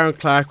then Darren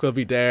Clarke will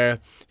be there.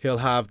 He'll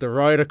have the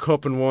Ryder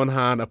Cup in one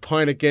hand, a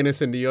pint of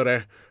Guinness in the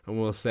other, and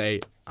we'll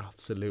say,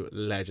 absolute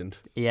legend.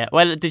 Yeah.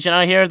 Well, did you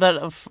not hear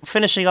that?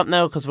 Finishing up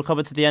now because we're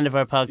coming to the end of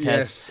our podcast.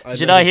 Yes. Did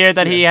you not hear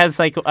that he has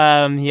he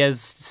has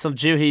some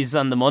duties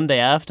on the Monday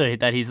after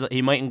that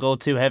he mightn't go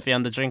too heavy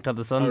on the drink on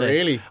the Sunday. Oh,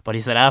 really? But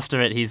he said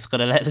after it he's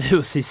gonna let it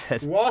loose. He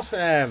said.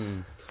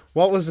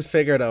 What was the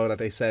figure though that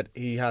they said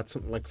he had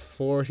something like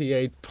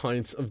 48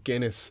 pints of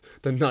Guinness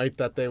the night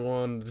that they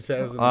won the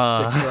 2006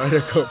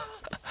 Ryder Cup?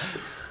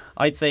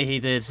 I'd say he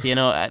did.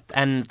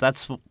 And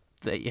that's.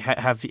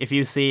 If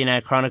you've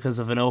seen Chronicles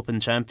of an Open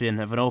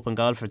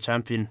Golfer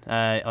Champion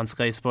on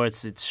Sky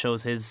Sports, it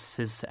shows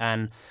his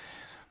and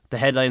the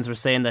headlines were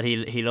saying that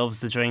he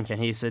loves to drink,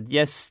 and he said,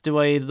 yes, do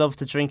I love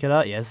to drink a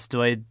lot? Yes.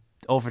 Do I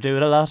overdo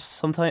it a lot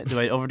sometimes? Do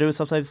I overdo it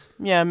sometimes?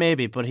 Yeah,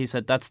 maybe, but he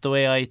said that's the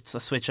way I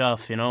switch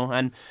off,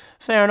 and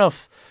fair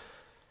enough.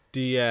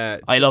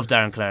 I love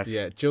Darren Clarke.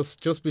 Yeah,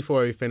 just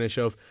before we finish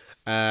up,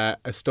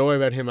 a story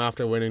about him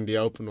after winning the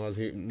Open was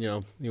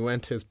he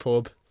went to his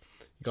pub.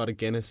 Got a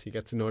Guinness, he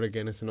gets another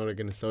Guinness.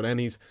 So then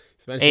he's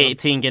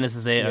 18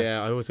 Guinnesses later.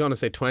 Yeah, I was going to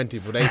say 20,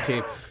 but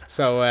 18.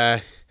 So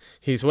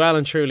he's well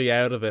and truly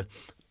out of it.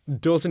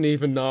 Doesn't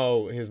even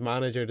know his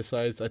manager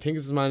decides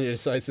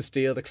to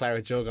steal the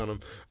claret jug on him,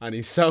 and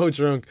he's so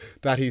drunk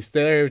that he's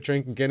there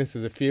drinking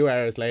Guinnesses a few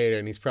hours later,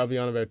 and he's probably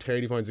on about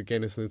 30 pints of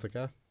Guinness, and he's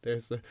like,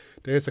 there's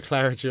the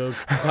claret jug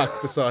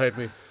back beside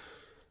me.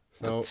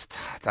 So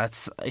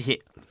that's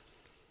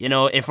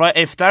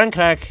if Darren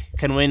Clarke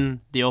can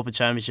win the Open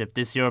Championship,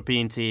 this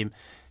European team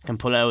can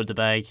pull out of the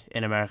bag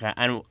in America.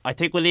 And I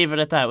think we'll leave it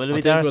at that, will we,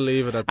 Dara? I think we'll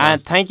leave it at that.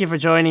 And thank you for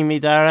joining me,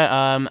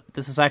 Dara.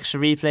 This is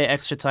Action Replay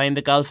Extra Time,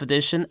 the golf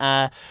edition.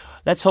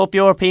 Let's hope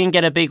European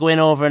get a big win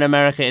over in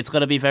America. It's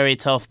going to be very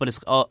tough, but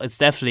it's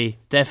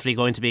definitely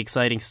going to be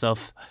exciting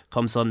stuff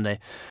come Sunday.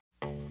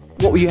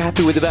 What were you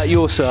happy with about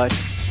your side?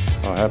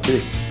 Oh,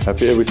 happy,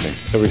 everything,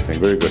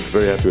 very good,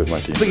 very happy with my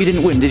team. But you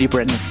didn't win, did you,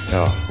 Brendan?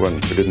 Yeah, we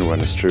didn't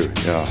win, it's true.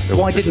 Yeah.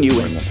 Why didn't you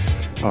win?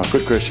 Oh,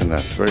 good question,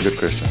 that. Very good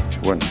question.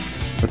 Win.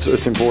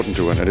 It's important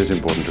to win. It is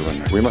important to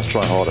win. We must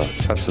try harder.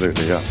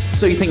 Absolutely, yeah.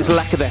 So you think it's a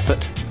lack of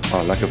effort?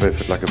 Oh, lack of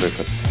effort. I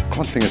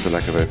can't think it's a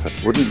lack of effort.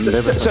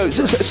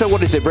 So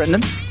what is it,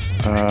 Brendan?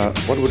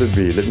 What would it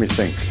be? Let me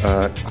think.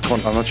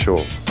 I'm not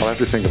sure. I'll have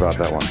to think about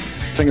that one.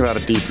 Think about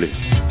it deeply.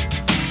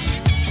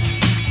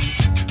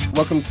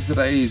 Welcome to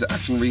today's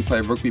Action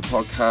Replay Rugby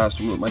podcast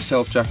with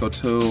myself, Jack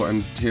O'Toole,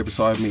 and here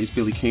beside me is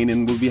Billy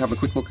Keenan. We'll be having a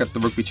quick look at the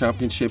Rugby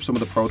Championship, some of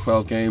the Pro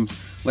 12 games,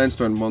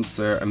 Leinster and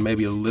Munster, and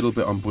maybe a little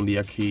bit on Bundy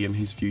Aki and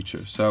his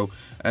future. So,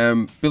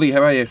 Billy,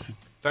 how are you?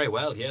 Very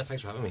well, yeah.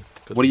 Thanks for having me.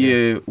 Good. What are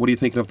you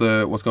thinking of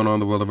what's going on in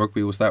the world of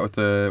rugby? We'll start with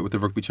the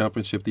Rugby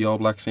Championship. The All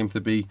Blacks seem to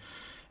be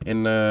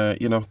in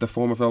the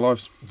form of their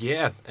lives.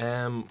 Yeah,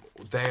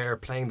 they're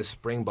playing the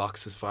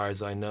Springboks as far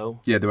as I know.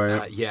 Yeah, they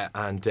are.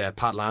 And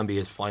Pat Lambie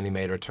has finally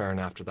made a return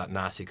after that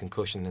nasty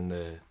concussion in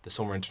the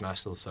Summer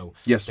International. So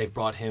yes, they've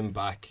brought him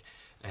back.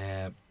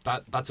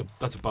 That's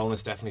a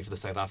bonus definitely for the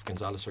South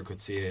Africans. Alistair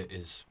Coetzee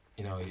is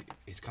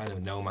he's kind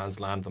of no man's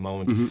land at the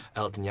moment. Mm-hmm.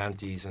 Elton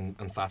Jantjies and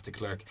Faf de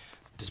Klerk,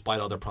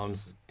 despite all their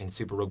problems in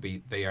Super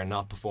Rugby, they are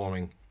not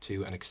performing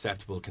to an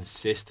acceptable,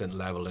 consistent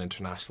level in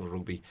international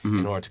rugby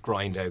in order to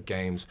grind out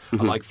games.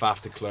 I like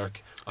Faf de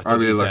Klerk. I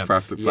really like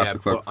Faf de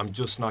Klerk. But I'm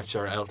just not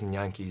sure Elton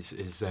Jantjies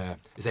is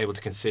able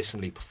to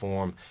consistently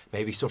perform.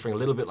 Maybe suffering a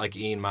little bit like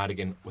Ian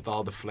Madigan with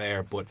all the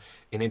flair, but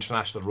in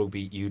international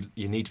rugby, you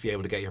need to be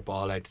able to get your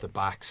ball out to the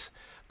backs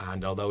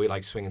And although he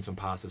likes swinging some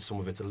passes, some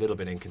of it's a little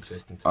bit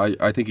inconsistent.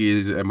 I think he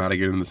is a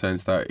Madigan in the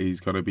sense that he's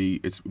going to be,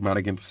 it's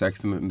Madigan to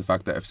Sexton, in the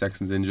fact that if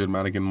Sexton's injured,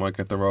 Madigan might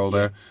get the role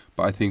there.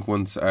 But I think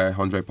once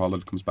Handré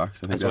Pollard comes back,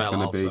 I think As that's well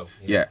going to also,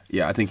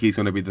 be I think he's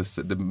going to be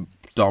the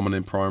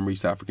dominant primary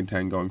South African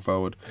 10 going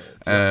forward.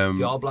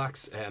 The All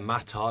Blacks,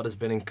 Matt Todd has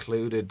been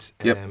included.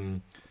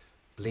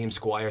 Liam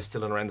Squire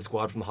still in around the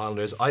squad from the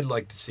Highlanders. I'd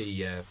like to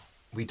see.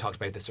 We talked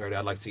about this earlier.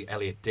 I'd like to see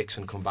Elliot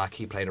Dixon come back.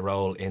 He played a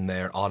role in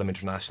their autumn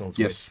internationals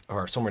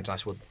or summer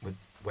international with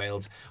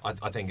Wales.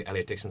 I think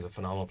Elliot Dixon's a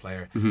phenomenal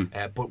player.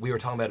 But we were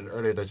talking about it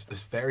earlier. There's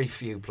very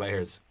few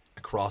players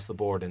across the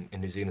board in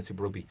New Zealand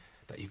Super Rugby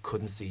that you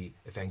couldn't see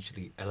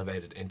eventually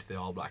elevated into the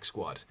All Black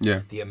squad.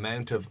 Yeah. The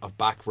amount of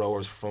back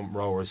rowers, front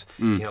rowers,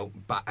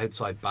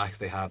 outside backs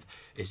they have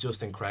is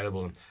just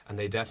incredible, and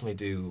they definitely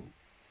do.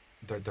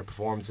 Their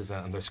performances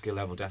and their skill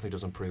level definitely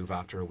does improve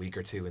after a week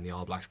or two in the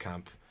All Blacks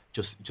camp.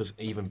 Just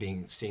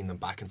even seeing them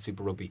back in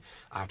Super Rugby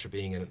after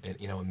being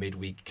in a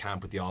midweek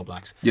camp with the All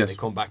Blacks, they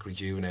come back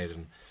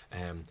rejuvenated,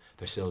 and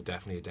they're still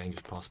definitely a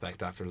dangerous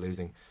prospect after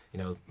losing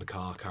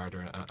McCaw,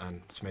 Carter,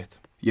 and Smith.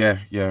 Yeah.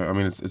 I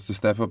mean, it's the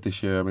step up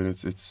this year. I mean,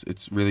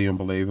 it's really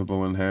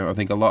unbelievable. And how I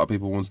think a lot of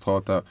people once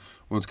thought that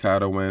once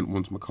Carter went,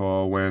 once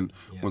McCaw went,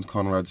 once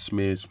Conrad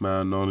Smith,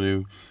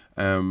 Nonu.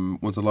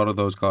 Once a lot of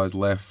those guys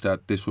left,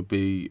 that this would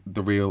be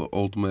the real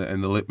ultimate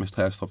and the litmus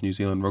test of New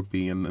Zealand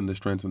rugby and the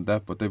strength and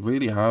depth. But they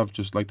really have,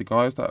 just like the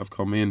guys that have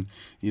come in,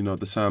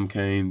 the Sam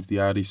Canes, the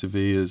Adi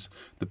Sevillas,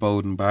 the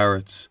Bowden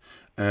Barretts.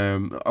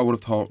 I would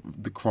have thought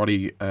the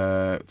Crotty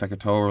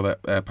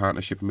Fekitoa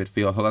partnership in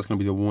midfield, I thought that's going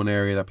to be the one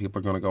area that people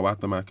are going to go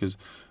at them at, because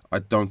I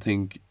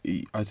think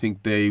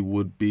they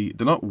would be,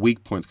 they're not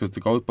weak points, because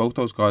both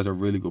those guys are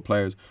really good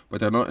players, but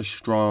they're not as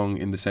strong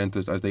in the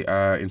centres as they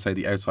are inside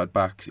the outside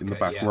backs, in the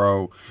back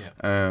row,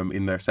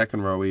 in their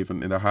second row,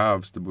 even in their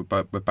halves with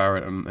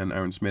Barrett and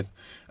Aaron Smith.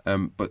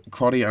 But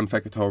Crotty and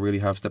Fekitoa really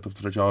have stepped up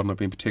to the job, and I've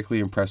been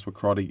particularly impressed with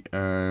Crotty,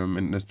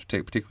 and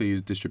particularly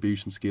his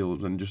distribution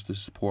skills and just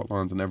his support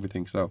lines and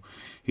everything. So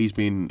he's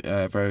been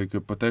very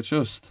good, but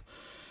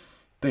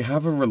they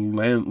have a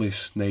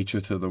relentless nature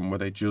to them where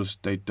they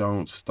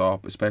don't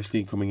stop,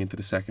 especially coming into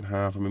the second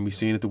half. I mean, we've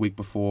seen it the week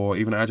before.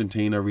 Even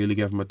Argentina really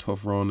gave them a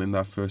tough run in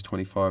that first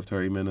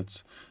 25-30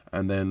 minutes.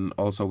 And then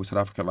also with South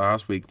Africa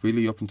last week,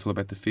 really up until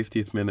about the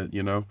 50th minute,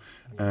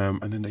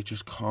 and then they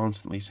just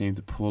constantly seem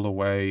to pull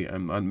away.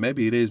 And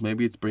maybe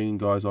it's bringing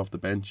guys off the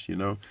bench,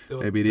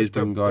 Maybe it is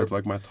bringing guys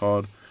like Matt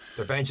Todd.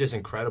 Their bench is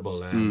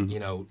incredible.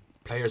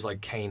 Players like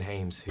Kane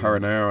Hames,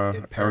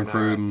 Paranera, Aaron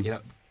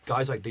Cruden.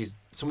 Guys like these,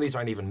 some of these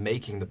aren't even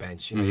making the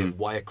bench. You have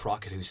Wyatt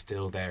Crockett, who's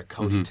still there,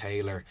 Cody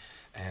Taylor.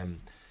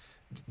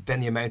 Then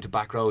the amount of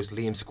back rows,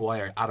 Liam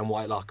Squire, Adam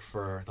Whitelock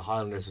for the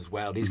Highlanders as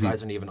well. These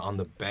guys aren't even on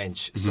the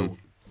bench. So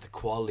the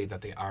quality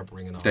that they are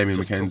bringing on. Damien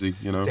McKenzie,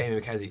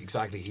 Damien McKenzie,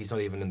 exactly. He's not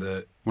even in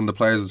the... One of the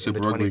players of Super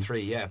Rugby.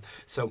 23, yeah.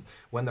 So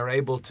when they're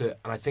able to...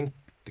 And I think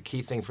the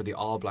key thing for the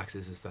All Blacks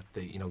is that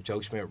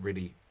Joe Schmidt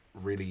really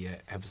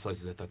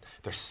emphasises it, that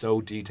they're so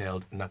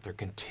detailed and that they're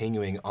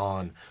continuing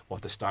on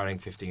what the starting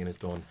 15 has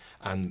done,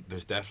 and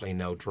there's definitely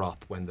no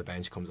drop when the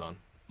bench comes on.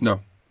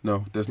 No,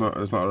 there's not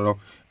at all.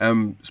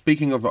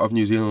 Speaking of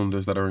New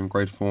Zealanders that are in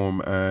great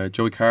form,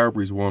 Joey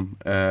Carberry's won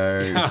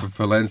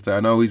for Leinster.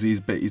 I know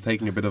he's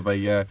taking a bit of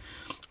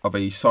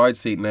a side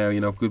seat now,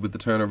 good with the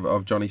turn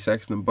of Johnny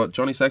Sexton, but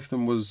Johnny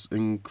Sexton was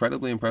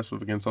incredibly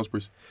impressive against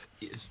Ospreys.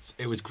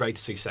 It was great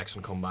to see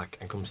Sexton come back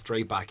and come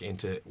straight back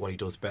into what he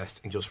does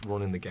best and just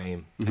running the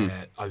game.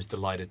 I was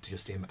delighted to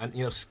just see him and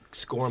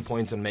scoring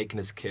points and making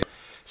his kit.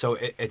 So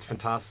it's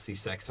fantastic to see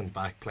Sexton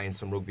back playing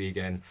some rugby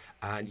again.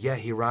 And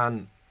he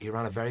ran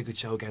a very good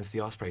show against the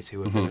Ospreys,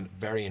 who have been a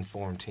very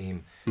informed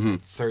team.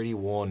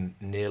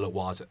 31-0 it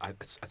was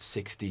at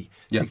 60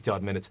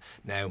 odd minutes.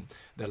 Now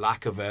the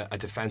lack of a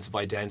defensive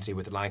identity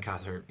with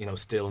Lancaster,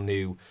 still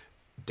new,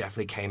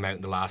 definitely came out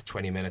in the last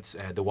 20 minutes.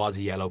 There was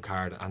a yellow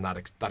card, and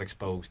that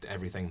exposed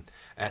everything.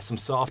 Some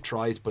soft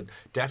tries, but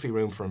definitely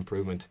room for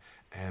improvement.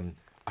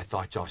 I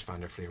thought Josh van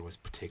der Flier was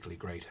particularly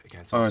great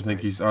against us.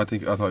 I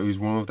thought he was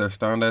one of their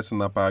standouts in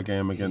that bad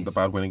game against the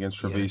bad win against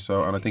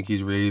Treviso, and I think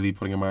he's really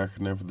putting a mark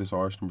in there for this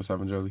Irish number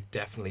 7 jersey.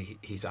 Definitely,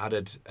 he's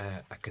added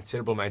a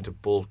considerable amount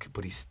of bulk,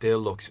 but he still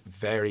looks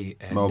very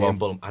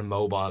nimble and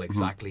mobile.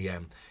 Exactly.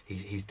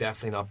 He's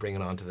definitely not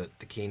bringing on to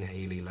the Keane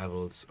Healy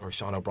levels or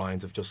Sean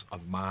O'Brien's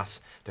of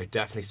mass. They're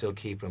definitely still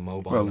keeping him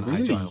mobile and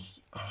agile.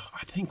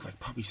 I think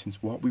probably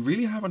since we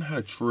really haven't had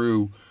a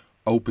true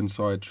open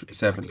side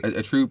 7,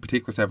 a true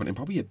particular 7 in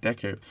probably a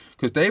decade,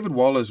 because David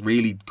Wallace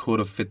really could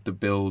have fit the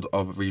build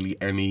of he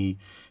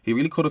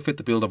really could have fit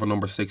the build of a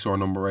number 6 or a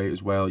number 8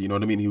 as well, you know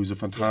what I mean? He was a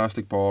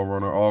fantastic ball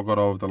runner, all got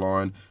over the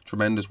line,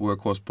 tremendous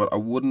workhorse, but I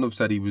wouldn't have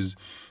said he was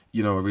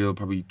a real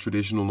probably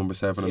traditional number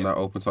 7 in that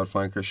open side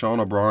flanker. Sean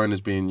O'Brien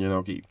has been,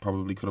 he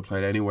probably could have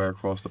played anywhere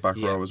across the back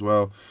row as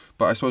well,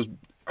 but I suppose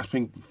I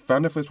think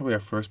Van der Fleet's probably our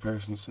first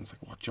person since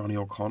Johnny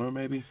O'Connor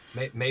maybe.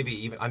 Maybe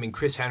even, I mean,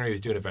 Chris Henry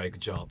was doing a very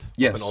good job.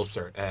 Yes. Up in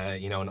Ulster,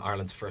 in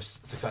Ireland's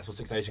first successful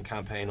Six Nation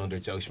campaign under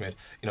Joe Schmidt.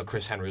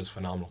 Chris Henry was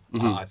phenomenal.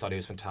 I thought he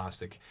was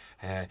fantastic.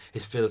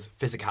 His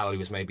physicality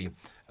was maybe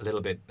a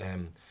little bit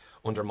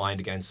undermined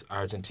against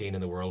Argentina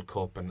in the World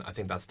Cup, and I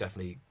think that's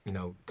definitely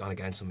gone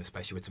against him,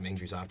 especially with some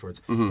injuries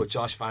afterwards. But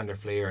Josh Van der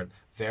Fleer,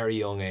 very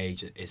young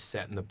age, is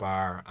setting the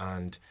bar,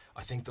 and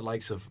I think the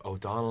likes of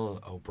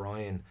O'Donnell,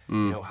 O'Brien,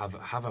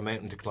 have a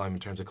mountain to climb in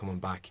terms of coming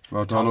back.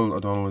 Well,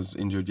 O'Donnell is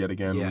injured yet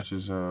again, which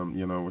is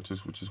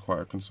which is quite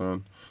a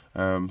concern,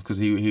 because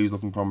he was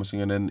looking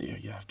promising, and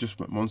then just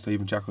Munster,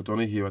 even Jack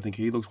O'Donoghue, I think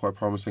he looks quite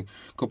promising.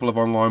 A couple of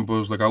online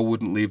buzz, I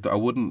wouldn't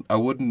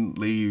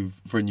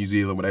leave for New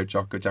Zealand without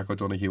Jack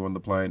O'Donoghue on the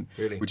plane,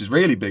 really? Which is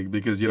really big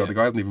because the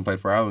guy hasn't even played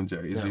for Ireland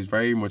yet. He's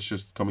very much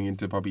just coming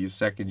into probably his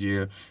second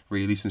year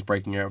really since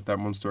breaking out of that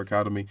Munster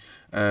academy.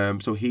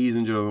 So he's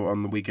injured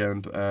on the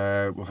weekend.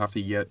 We'll have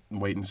to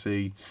wait and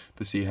see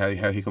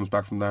how he comes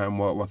back from that and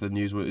what the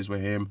news is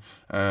with him.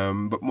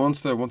 But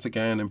Munster once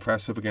again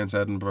impressive against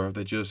Edinburgh.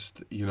 They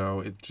just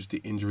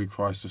the injury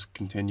crisis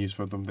continues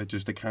for them.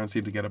 They can't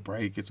seem to get a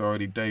break. It's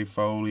already Dave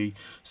Foley,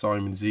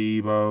 Simon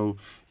Zebo,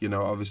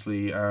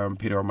 obviously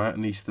Peter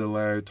O'Mahony's still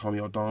out, Tommy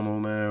O'Donnell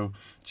now,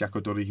 Jack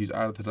O'Donoghue's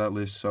added to that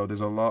list. So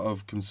there's a lot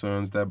of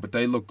concerns there, but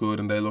they look good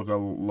and they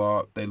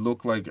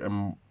look like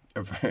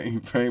a very,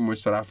 very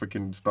much South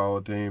African style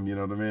of team, you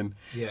know what I mean?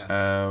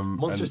 Yeah.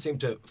 Munster seem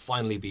to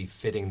finally be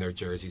fitting their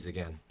jerseys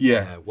again.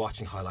 Yeah.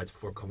 Watching highlights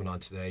before coming on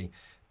today,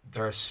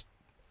 they're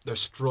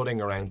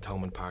strutting around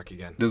Thomond Park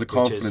again. There's a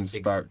confidence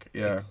back,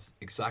 yeah.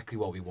 Exactly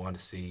what we want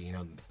to see.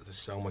 There's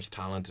so much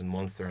talent in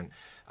Munster, and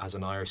as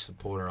an Irish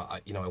supporter,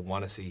 I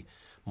want to see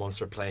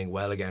Munster playing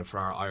well again for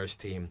our Irish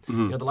team.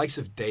 The likes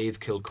of Dave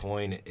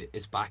Kilcoyne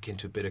is back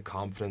into a bit of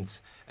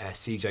confidence.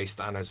 CJ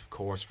Stanners, of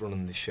course,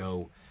 running the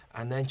show.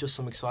 And then just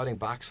some exciting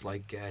backs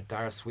like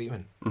Dara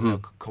Sweetman,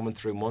 coming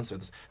through Munster.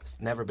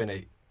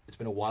 It's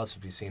been a while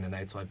since we've seen an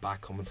outside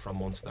back coming from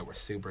Munster that we're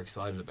super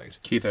excited about.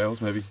 Keith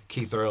Earls, maybe.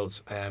 Keith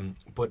Earls.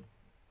 But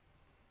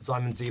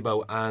Simon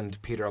Zebo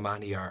and Peter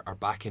O'Mahony are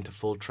back into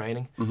full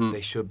training.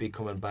 They should be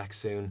coming back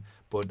soon.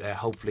 But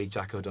hopefully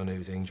Jack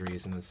O'Donoghue's injury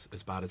isn't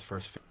as bad as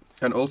first.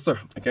 And Ulster,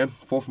 again,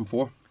 4 from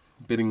 4,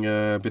 beating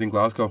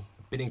Glasgow.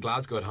 Beating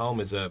Glasgow at home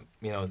is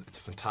it's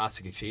a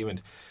fantastic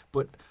achievement.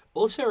 But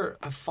Ulster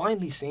have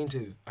finally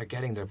are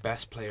getting their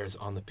best players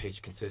on the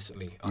pitch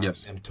consistently.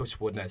 Yes.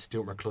 Touch wood now,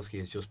 Stuart McCluskey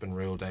has just been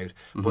ruled out.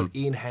 But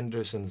Ian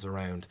Henderson's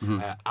around.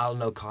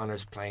 Alan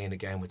O'Connor's playing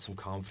again with some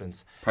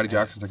confidence. Paddy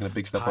Jackson's taking a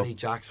big step up. Paddy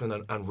Jackson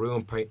and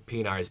Ruan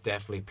Pienaar is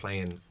definitely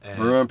playing.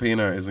 Ruan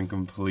Pienaar is in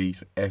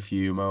complete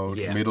FU mode.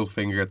 Yeah. Middle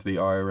finger to the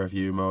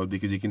IRFU mode,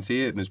 because you can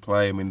see it in his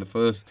play. I mean,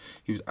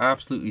 he was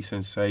absolutely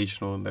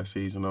sensational in their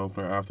season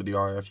opener after the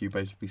IRFU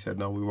basically said,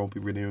 no, we won't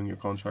be renewing your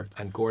contract.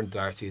 And Gordon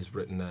Darcy has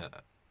written a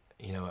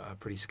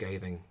pretty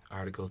scathing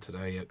article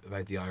today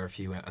about the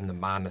IRFU and the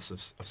madness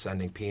of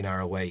sending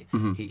Pienaar away.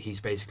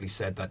 He's basically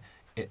said that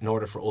in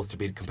order for us to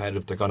be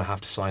competitive, they're going to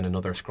have to sign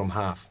another scrum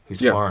half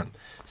who's foreign.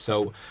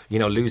 So,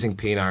 losing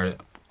Pienaar,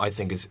 I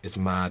think, is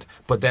mad.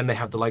 But then they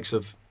have the likes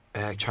of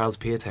Charles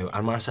Piatow,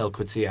 and Marcel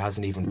Coetzee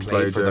hasn't even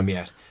played for them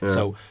yet. Yeah.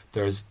 So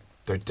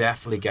they're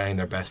definitely getting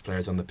their best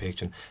players on the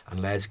pitch, and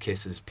Les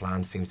Kiss's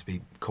plan seems to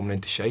be coming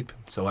into shape.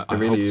 So I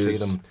hope to see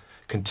them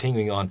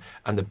continuing on.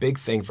 And the big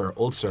thing for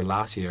Ulster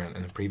last year and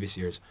in previous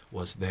years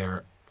was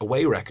their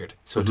away record.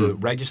 So to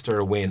register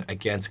a win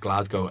against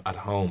Glasgow at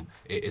home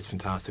is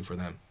fantastic for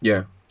them.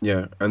 Yeah.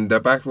 And their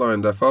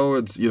backline, their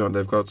forwards,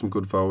 they've got some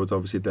good forwards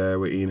obviously there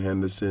with Ian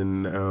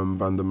Henderson,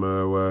 Van der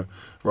Merwe,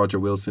 Roger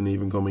Wilson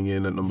even coming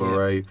in at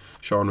number 8,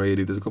 Sean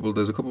Reedy. There's a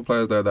couple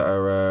players there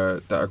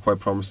that are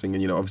quite promising,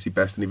 and obviously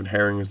Best and even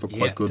Herring has looked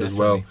quite good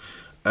definitely.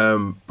 As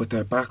well. But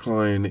their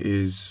backline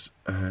is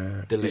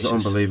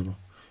unbelievable.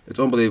 It's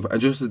unbelievable,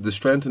 and just the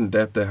strength and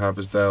depth they have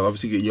as well.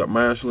 Obviously, you got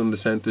Marshall in the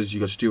centres, you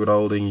got Stuart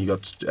Olding, you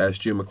got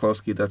Stuart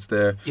McCluskey that's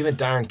there. Even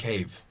Darren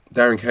Cave,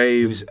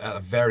 who's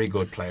a very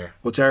good player.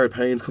 Well, Jared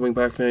Payne's coming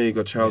back now. You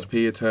got Charles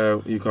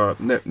Piatow. You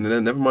got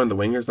never mind the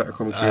wingers that are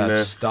coming through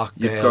now.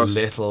 Stockdale, you've got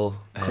Little,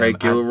 Craig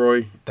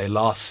Gilroy. They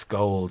lost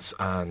Scholes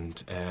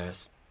and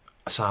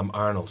Sam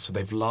Arnold, so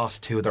they've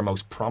lost two of their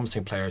most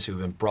promising players who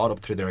have been brought up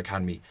through their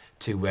academy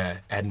to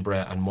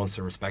Edinburgh and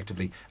Munster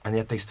respectively, and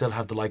yet they still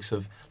have the likes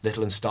of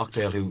Little and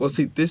Stockdale who... Well,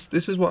 see, this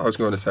is what I was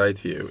going to say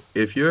to you.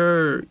 If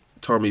you're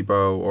Tommy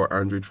Bowe or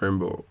Andrew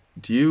Trimble,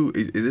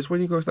 is this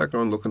when you go start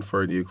going looking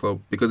for a new club?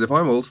 Because if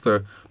I'm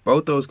Ulster,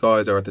 both those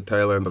guys are at the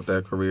tail end of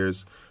their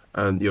careers,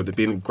 and they've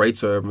been great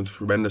servants,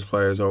 tremendous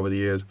players over the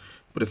years.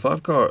 But if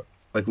I've got,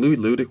 like, Louis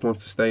Ludick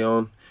wants to stay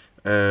on,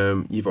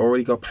 you've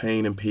already got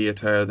Payne and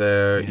Piatow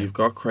there. You've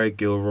got Craig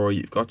Gilroy.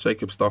 You've got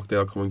Jacob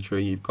Stockdale coming through.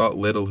 You've got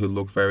Little, who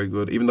looked very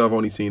good. Even though I've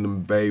only seen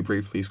him very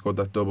briefly, he scored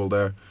that double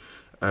there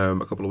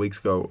a couple of weeks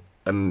ago.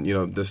 And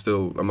there's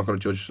still, I'm not going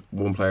to judge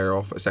one player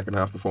off a second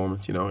half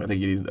performance. I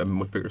think you need a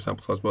much bigger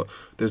sample size. But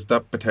there's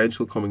that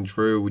potential coming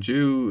through. Would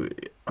you?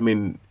 I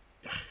mean,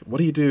 what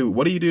do you do?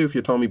 What do you do if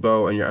you're Tommy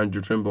Bowe and you're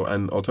Andrew Trimble,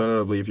 and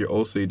alternatively, if you're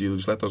Ulster, do you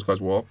just let those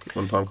guys walk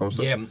when Tom comes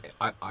to? Yeah,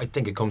 I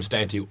think it comes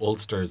down to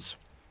Ulster's,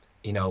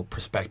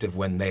 perspective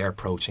when they are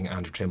approaching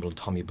Andrew Trimble and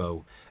Tommy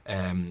Bowe.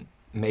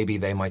 Maybe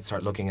they might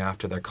start looking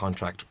after their current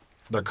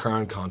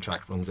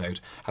contract runs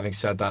out. Having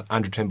said that,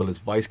 Andrew Trimble is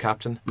vice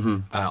captain.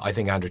 I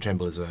think Andrew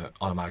Trimble is an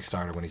automatic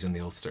starter when he's in the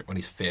Ulster, when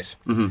he's fit.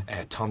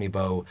 Tommy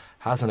Bowe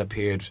hasn't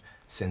appeared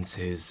since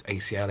his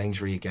ACL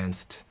injury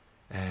against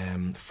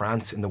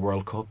France in the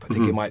World Cup. I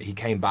think he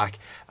came back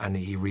and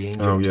he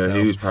re-injured himself.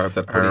 He was part of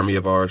that army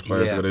of Irish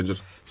players that got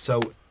injured.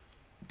 So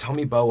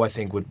Tommy Bowe, I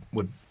think, would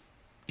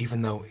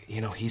even though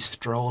he's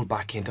strolled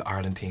back into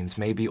Ireland teams,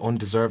 maybe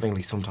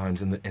undeservingly sometimes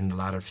in the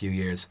latter few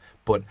years,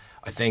 but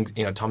I think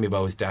Tommy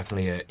Bowe is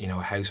definitely a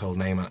household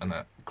name and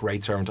a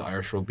great servant to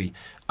Irish rugby.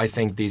 I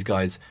think these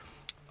guys,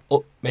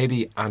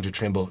 maybe Andrew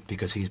Trimble,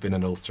 because he's been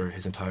in Ulster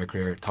his entire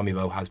career. Tommy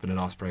Bowe has been in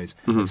Ospreys.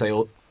 I'd say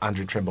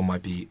Andrew Trimble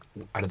might be,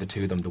 out of the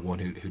two of them, the one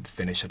who'd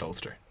finish at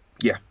Ulster.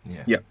 Yeah.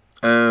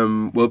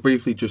 We'll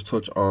briefly just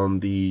touch on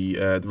the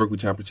Rugby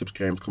Championships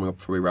games coming up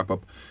before we wrap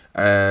up.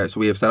 So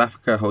we have South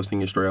Africa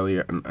hosting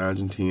Australia and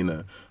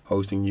Argentina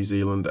hosting New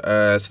Zealand.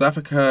 South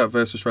Africa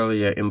versus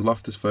Australia in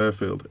Loftus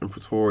Fairfield in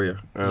Pretoria.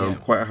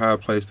 Quite a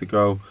hard place to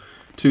go.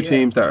 Two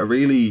teams that are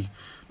really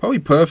probably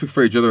perfect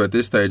for each other at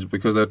this stage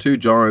because they're two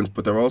giants,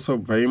 but they're also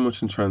very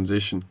much in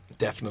transition.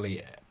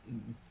 Definitely.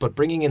 But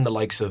bringing in the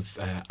likes of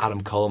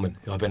Adam Coleman,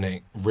 who I've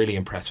been really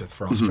impressed with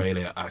for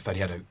Australia, I thought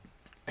he had an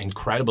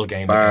incredible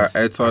game against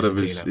outside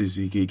Argentina. of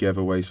he gave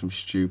away some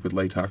stupid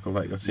late tackle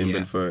like that's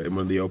been for in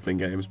one of the opening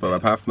games, but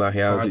apart from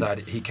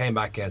that he came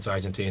back against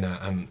Argentina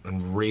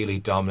and really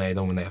dominated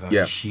them when they have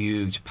a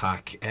huge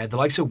pack. The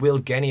likes of Will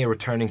Genia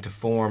returning to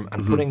form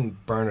and putting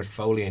Bernard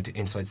Foley into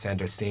inside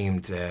centre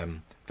seemed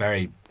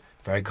very,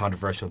 very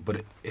controversial,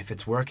 but if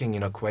it's working,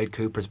 Quade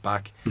Cooper's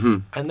back,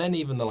 and then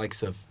even the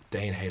likes of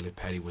Dane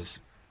Haylett-Petty was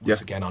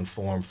again on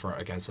form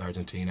against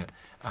Argentina.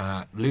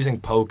 Losing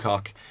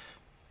Pocock,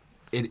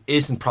 it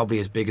isn't probably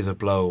as big as a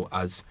blow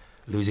as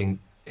losing.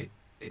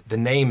 The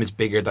name is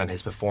bigger than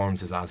his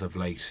performances as of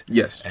late.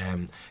 Yes,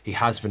 he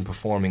has been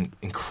performing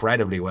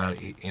incredibly well.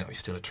 He's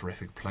still a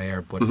terrific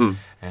player, but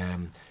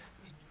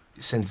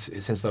since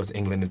those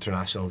England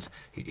internationals,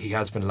 he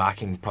has been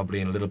lacking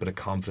probably in a little bit of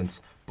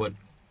confidence. But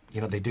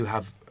they do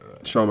have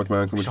Sean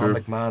McMahon coming through. Sean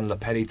McMahon,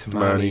 Lepeti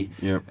Tamani.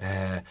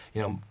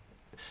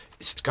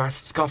 Scott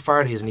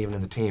Fardy isn't even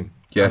in the team.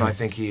 Yeah. And I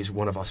think he's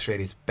one of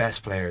Australia's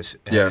best players.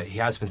 He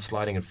has been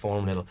sliding in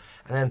form a little.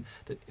 And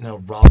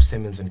then Rob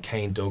Simmons and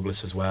Kane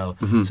Douglas as well.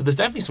 So there's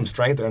definitely some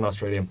strength there in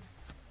Australia.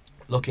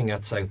 Looking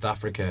at South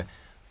Africa,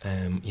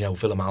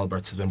 Willem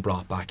Alberts has been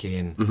brought back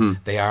in.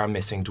 They are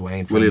missing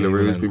Dwayne. Willie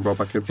LaRue's been brought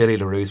back in. Willie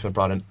LaRue's been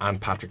brought in,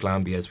 and Patrick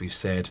Lambie, as we've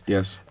said.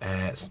 Yes.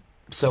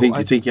 So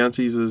you think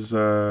Yancey's is?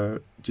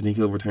 Do you think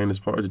he'll retain his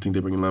spot, or do you think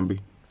they bring in Lambie?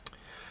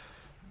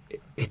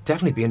 It'd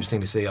definitely be interesting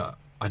to see.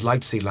 I'd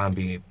like to see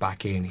Lambie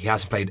back in. He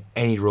hasn't played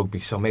any rugby,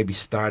 so maybe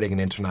starting an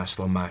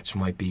international match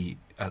might be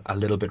a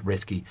little bit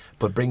risky.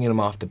 But bringing him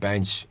off the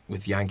bench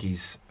with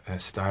Yankees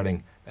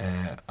starting,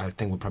 I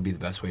think would probably be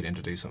the best way to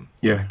introduce him.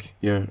 Yeah.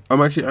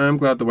 I'm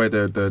glad the way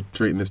they're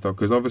treating this though,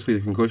 because obviously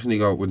the concussion he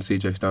got with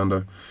CJ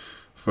Stander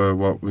for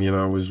what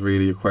was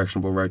really a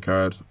questionable red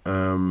card.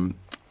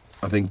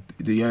 I think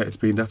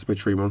that's about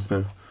 3 months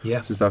now.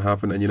 Yeah. Since that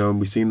happened, and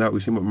we've seen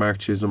with Mark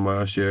Chisholm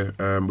last year,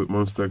 with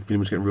Munster pretty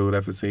much getting ruled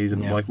out for the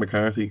season. Mike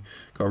McCarthy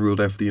got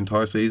ruled out for the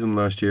entire season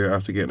last year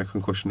after getting a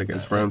concussion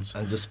against France.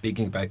 And just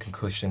speaking about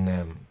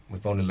concussion,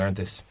 we've only learned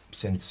this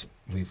since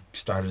we've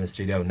started in the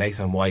studio.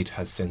 Nathan White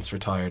has since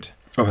retired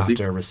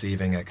after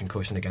receiving a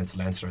concussion against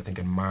Leinster, I think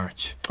in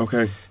March.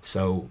 Okay.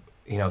 So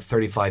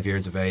 35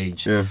 years of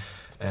age. Yeah.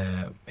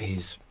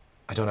 He's,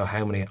 I don't know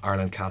how many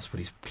Ireland caps, but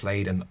he's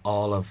played in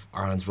all of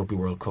Ireland's Rugby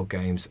World Cup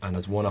games and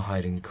has won a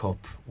Hiding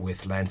Cup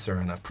with Leinster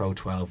and a Pro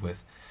 12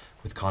 with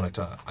Connacht.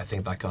 I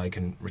think that guy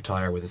can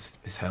retire with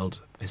his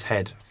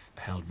head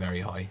held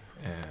very high.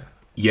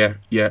 Yeah,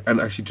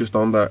 and actually just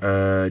on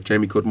that,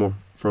 Jamie Cudmore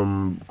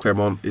from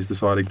Clermont is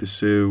deciding to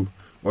sue,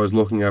 or is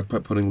looking at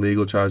putting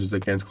legal charges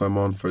against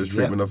Clermont for his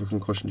treatment of a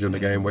concussion during the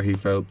game where he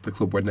felt the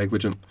club were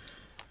negligent.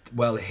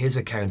 Well, his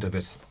account of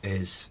it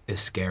is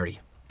scary.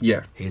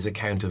 Yeah. His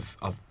account of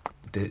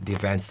the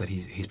events that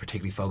he's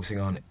particularly focusing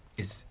on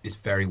is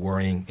very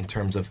worrying in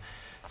terms of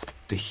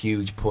the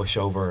huge push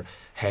over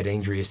head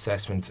injury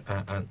assessment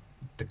and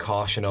the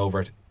caution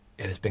over it.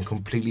 It has been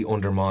completely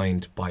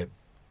undermined by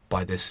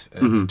this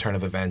turn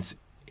of events.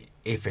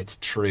 If it's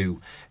true,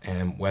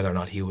 whether or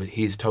not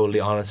he's totally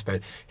honest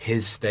about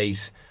his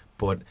state,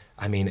 but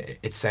I mean,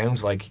 it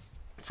sounds like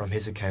from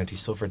his account he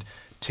suffered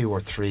 2 or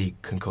 3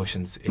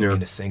 concussions in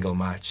a single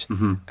match,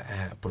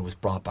 but was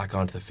brought back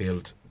onto the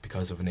field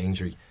because of an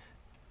injury.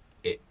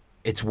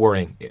 It's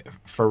worrying.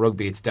 For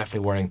rugby, it's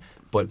definitely worrying.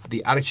 But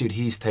the attitude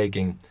he's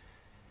taking,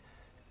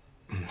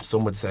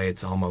 some would say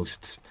it's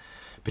almost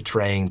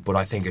betraying, but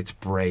I think it's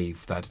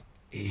brave that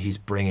he's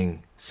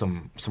bringing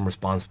some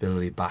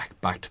responsibility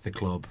back to the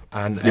club.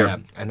 And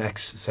an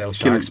ex-Sale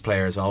Sharks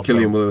player is also...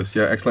 Killian Willis,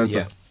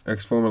 ex-Leinster.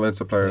 ex-former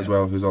Leinster player as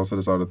well, who's also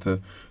decided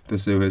to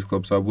sue his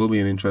club. So it will be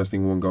an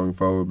interesting one going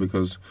forward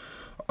because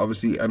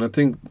obviously, and I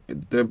think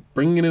they're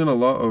bringing in a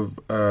lot of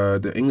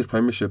the English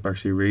Premiership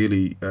actually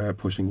really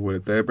pushing with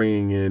it. They're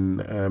bringing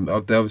in,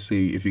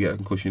 obviously, if you get a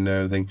concussion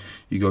now, I think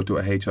you go to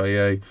a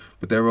HIA,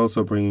 but they're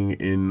also bringing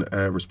in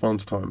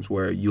response times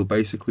where you'll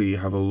basically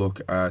have a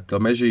look at, they'll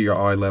measure your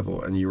eye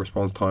level and your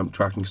response time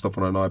tracking stuff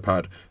on an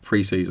iPad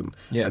pre-season.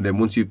 Yeah. And then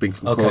once you've been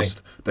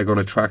concussed, they're going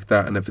to track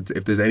that, and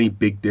if there's any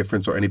big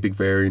difference or any big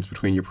variance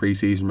between your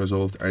pre-season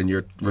result and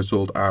your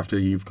result after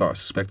you've got a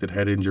suspected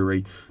head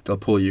injury, they'll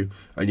pull you,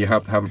 and you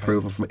have to have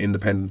approval from an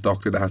independent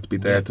doctor that has to be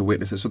there to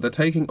witness it. So they're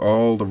taking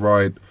all the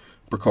right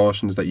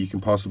precautions that you can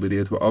possibly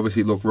deal with.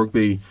 Obviously, look,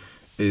 rugby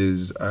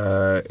is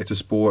it's a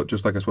sport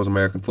just like I suppose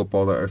American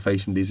football that are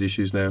facing these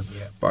issues now.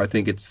 But I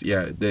think it's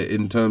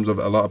in terms of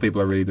a lot of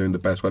people are really doing the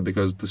best way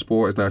because the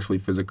sport is naturally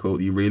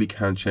physical. You really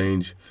can't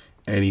change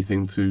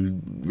anything to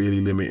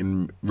really limit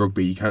in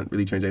rugby. You can't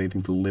really change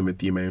anything to limit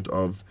the amount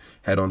of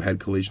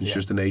head-on-head collisions. It's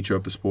just the nature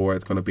of the sport.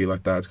 It's going to be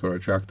like that. It's going to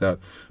attract that.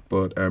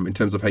 But in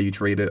terms of how you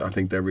treat it, I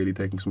think they're really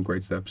taking some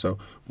great steps. So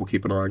we'll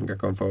keep an eye and get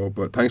going forward.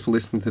 But thanks for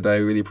listening today.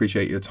 Really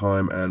appreciate your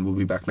time, and we'll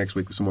be back next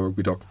week with some more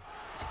rugby talk.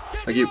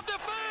 Thank you.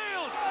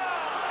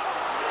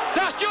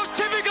 That's just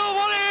typical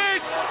what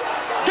it is.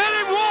 Get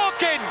him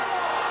walking.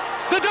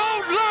 They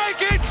don't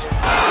like it.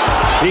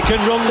 He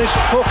can run this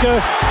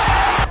hooker.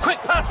 Quick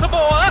pass the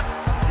ball.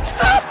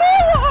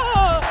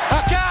 Samoa!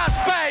 I can't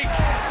speak.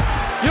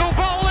 You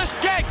ballless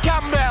gag,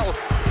 Campbell.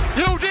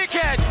 You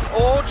dickhead.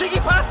 Oh,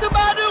 cheeky pass to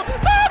Manu.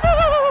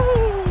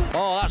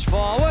 Oh, that's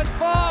forward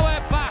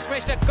pass,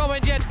 Mr.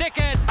 Cummins, you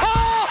dickhead.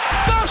 Oh,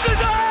 that's his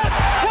head.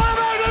 What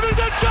about him as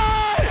a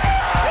try?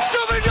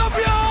 Shove it up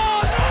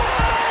yours.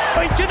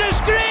 Into the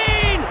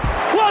screen.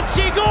 What's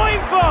he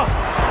going for?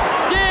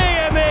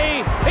 Dear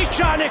me, he's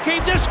trying to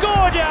keep the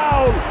score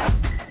down.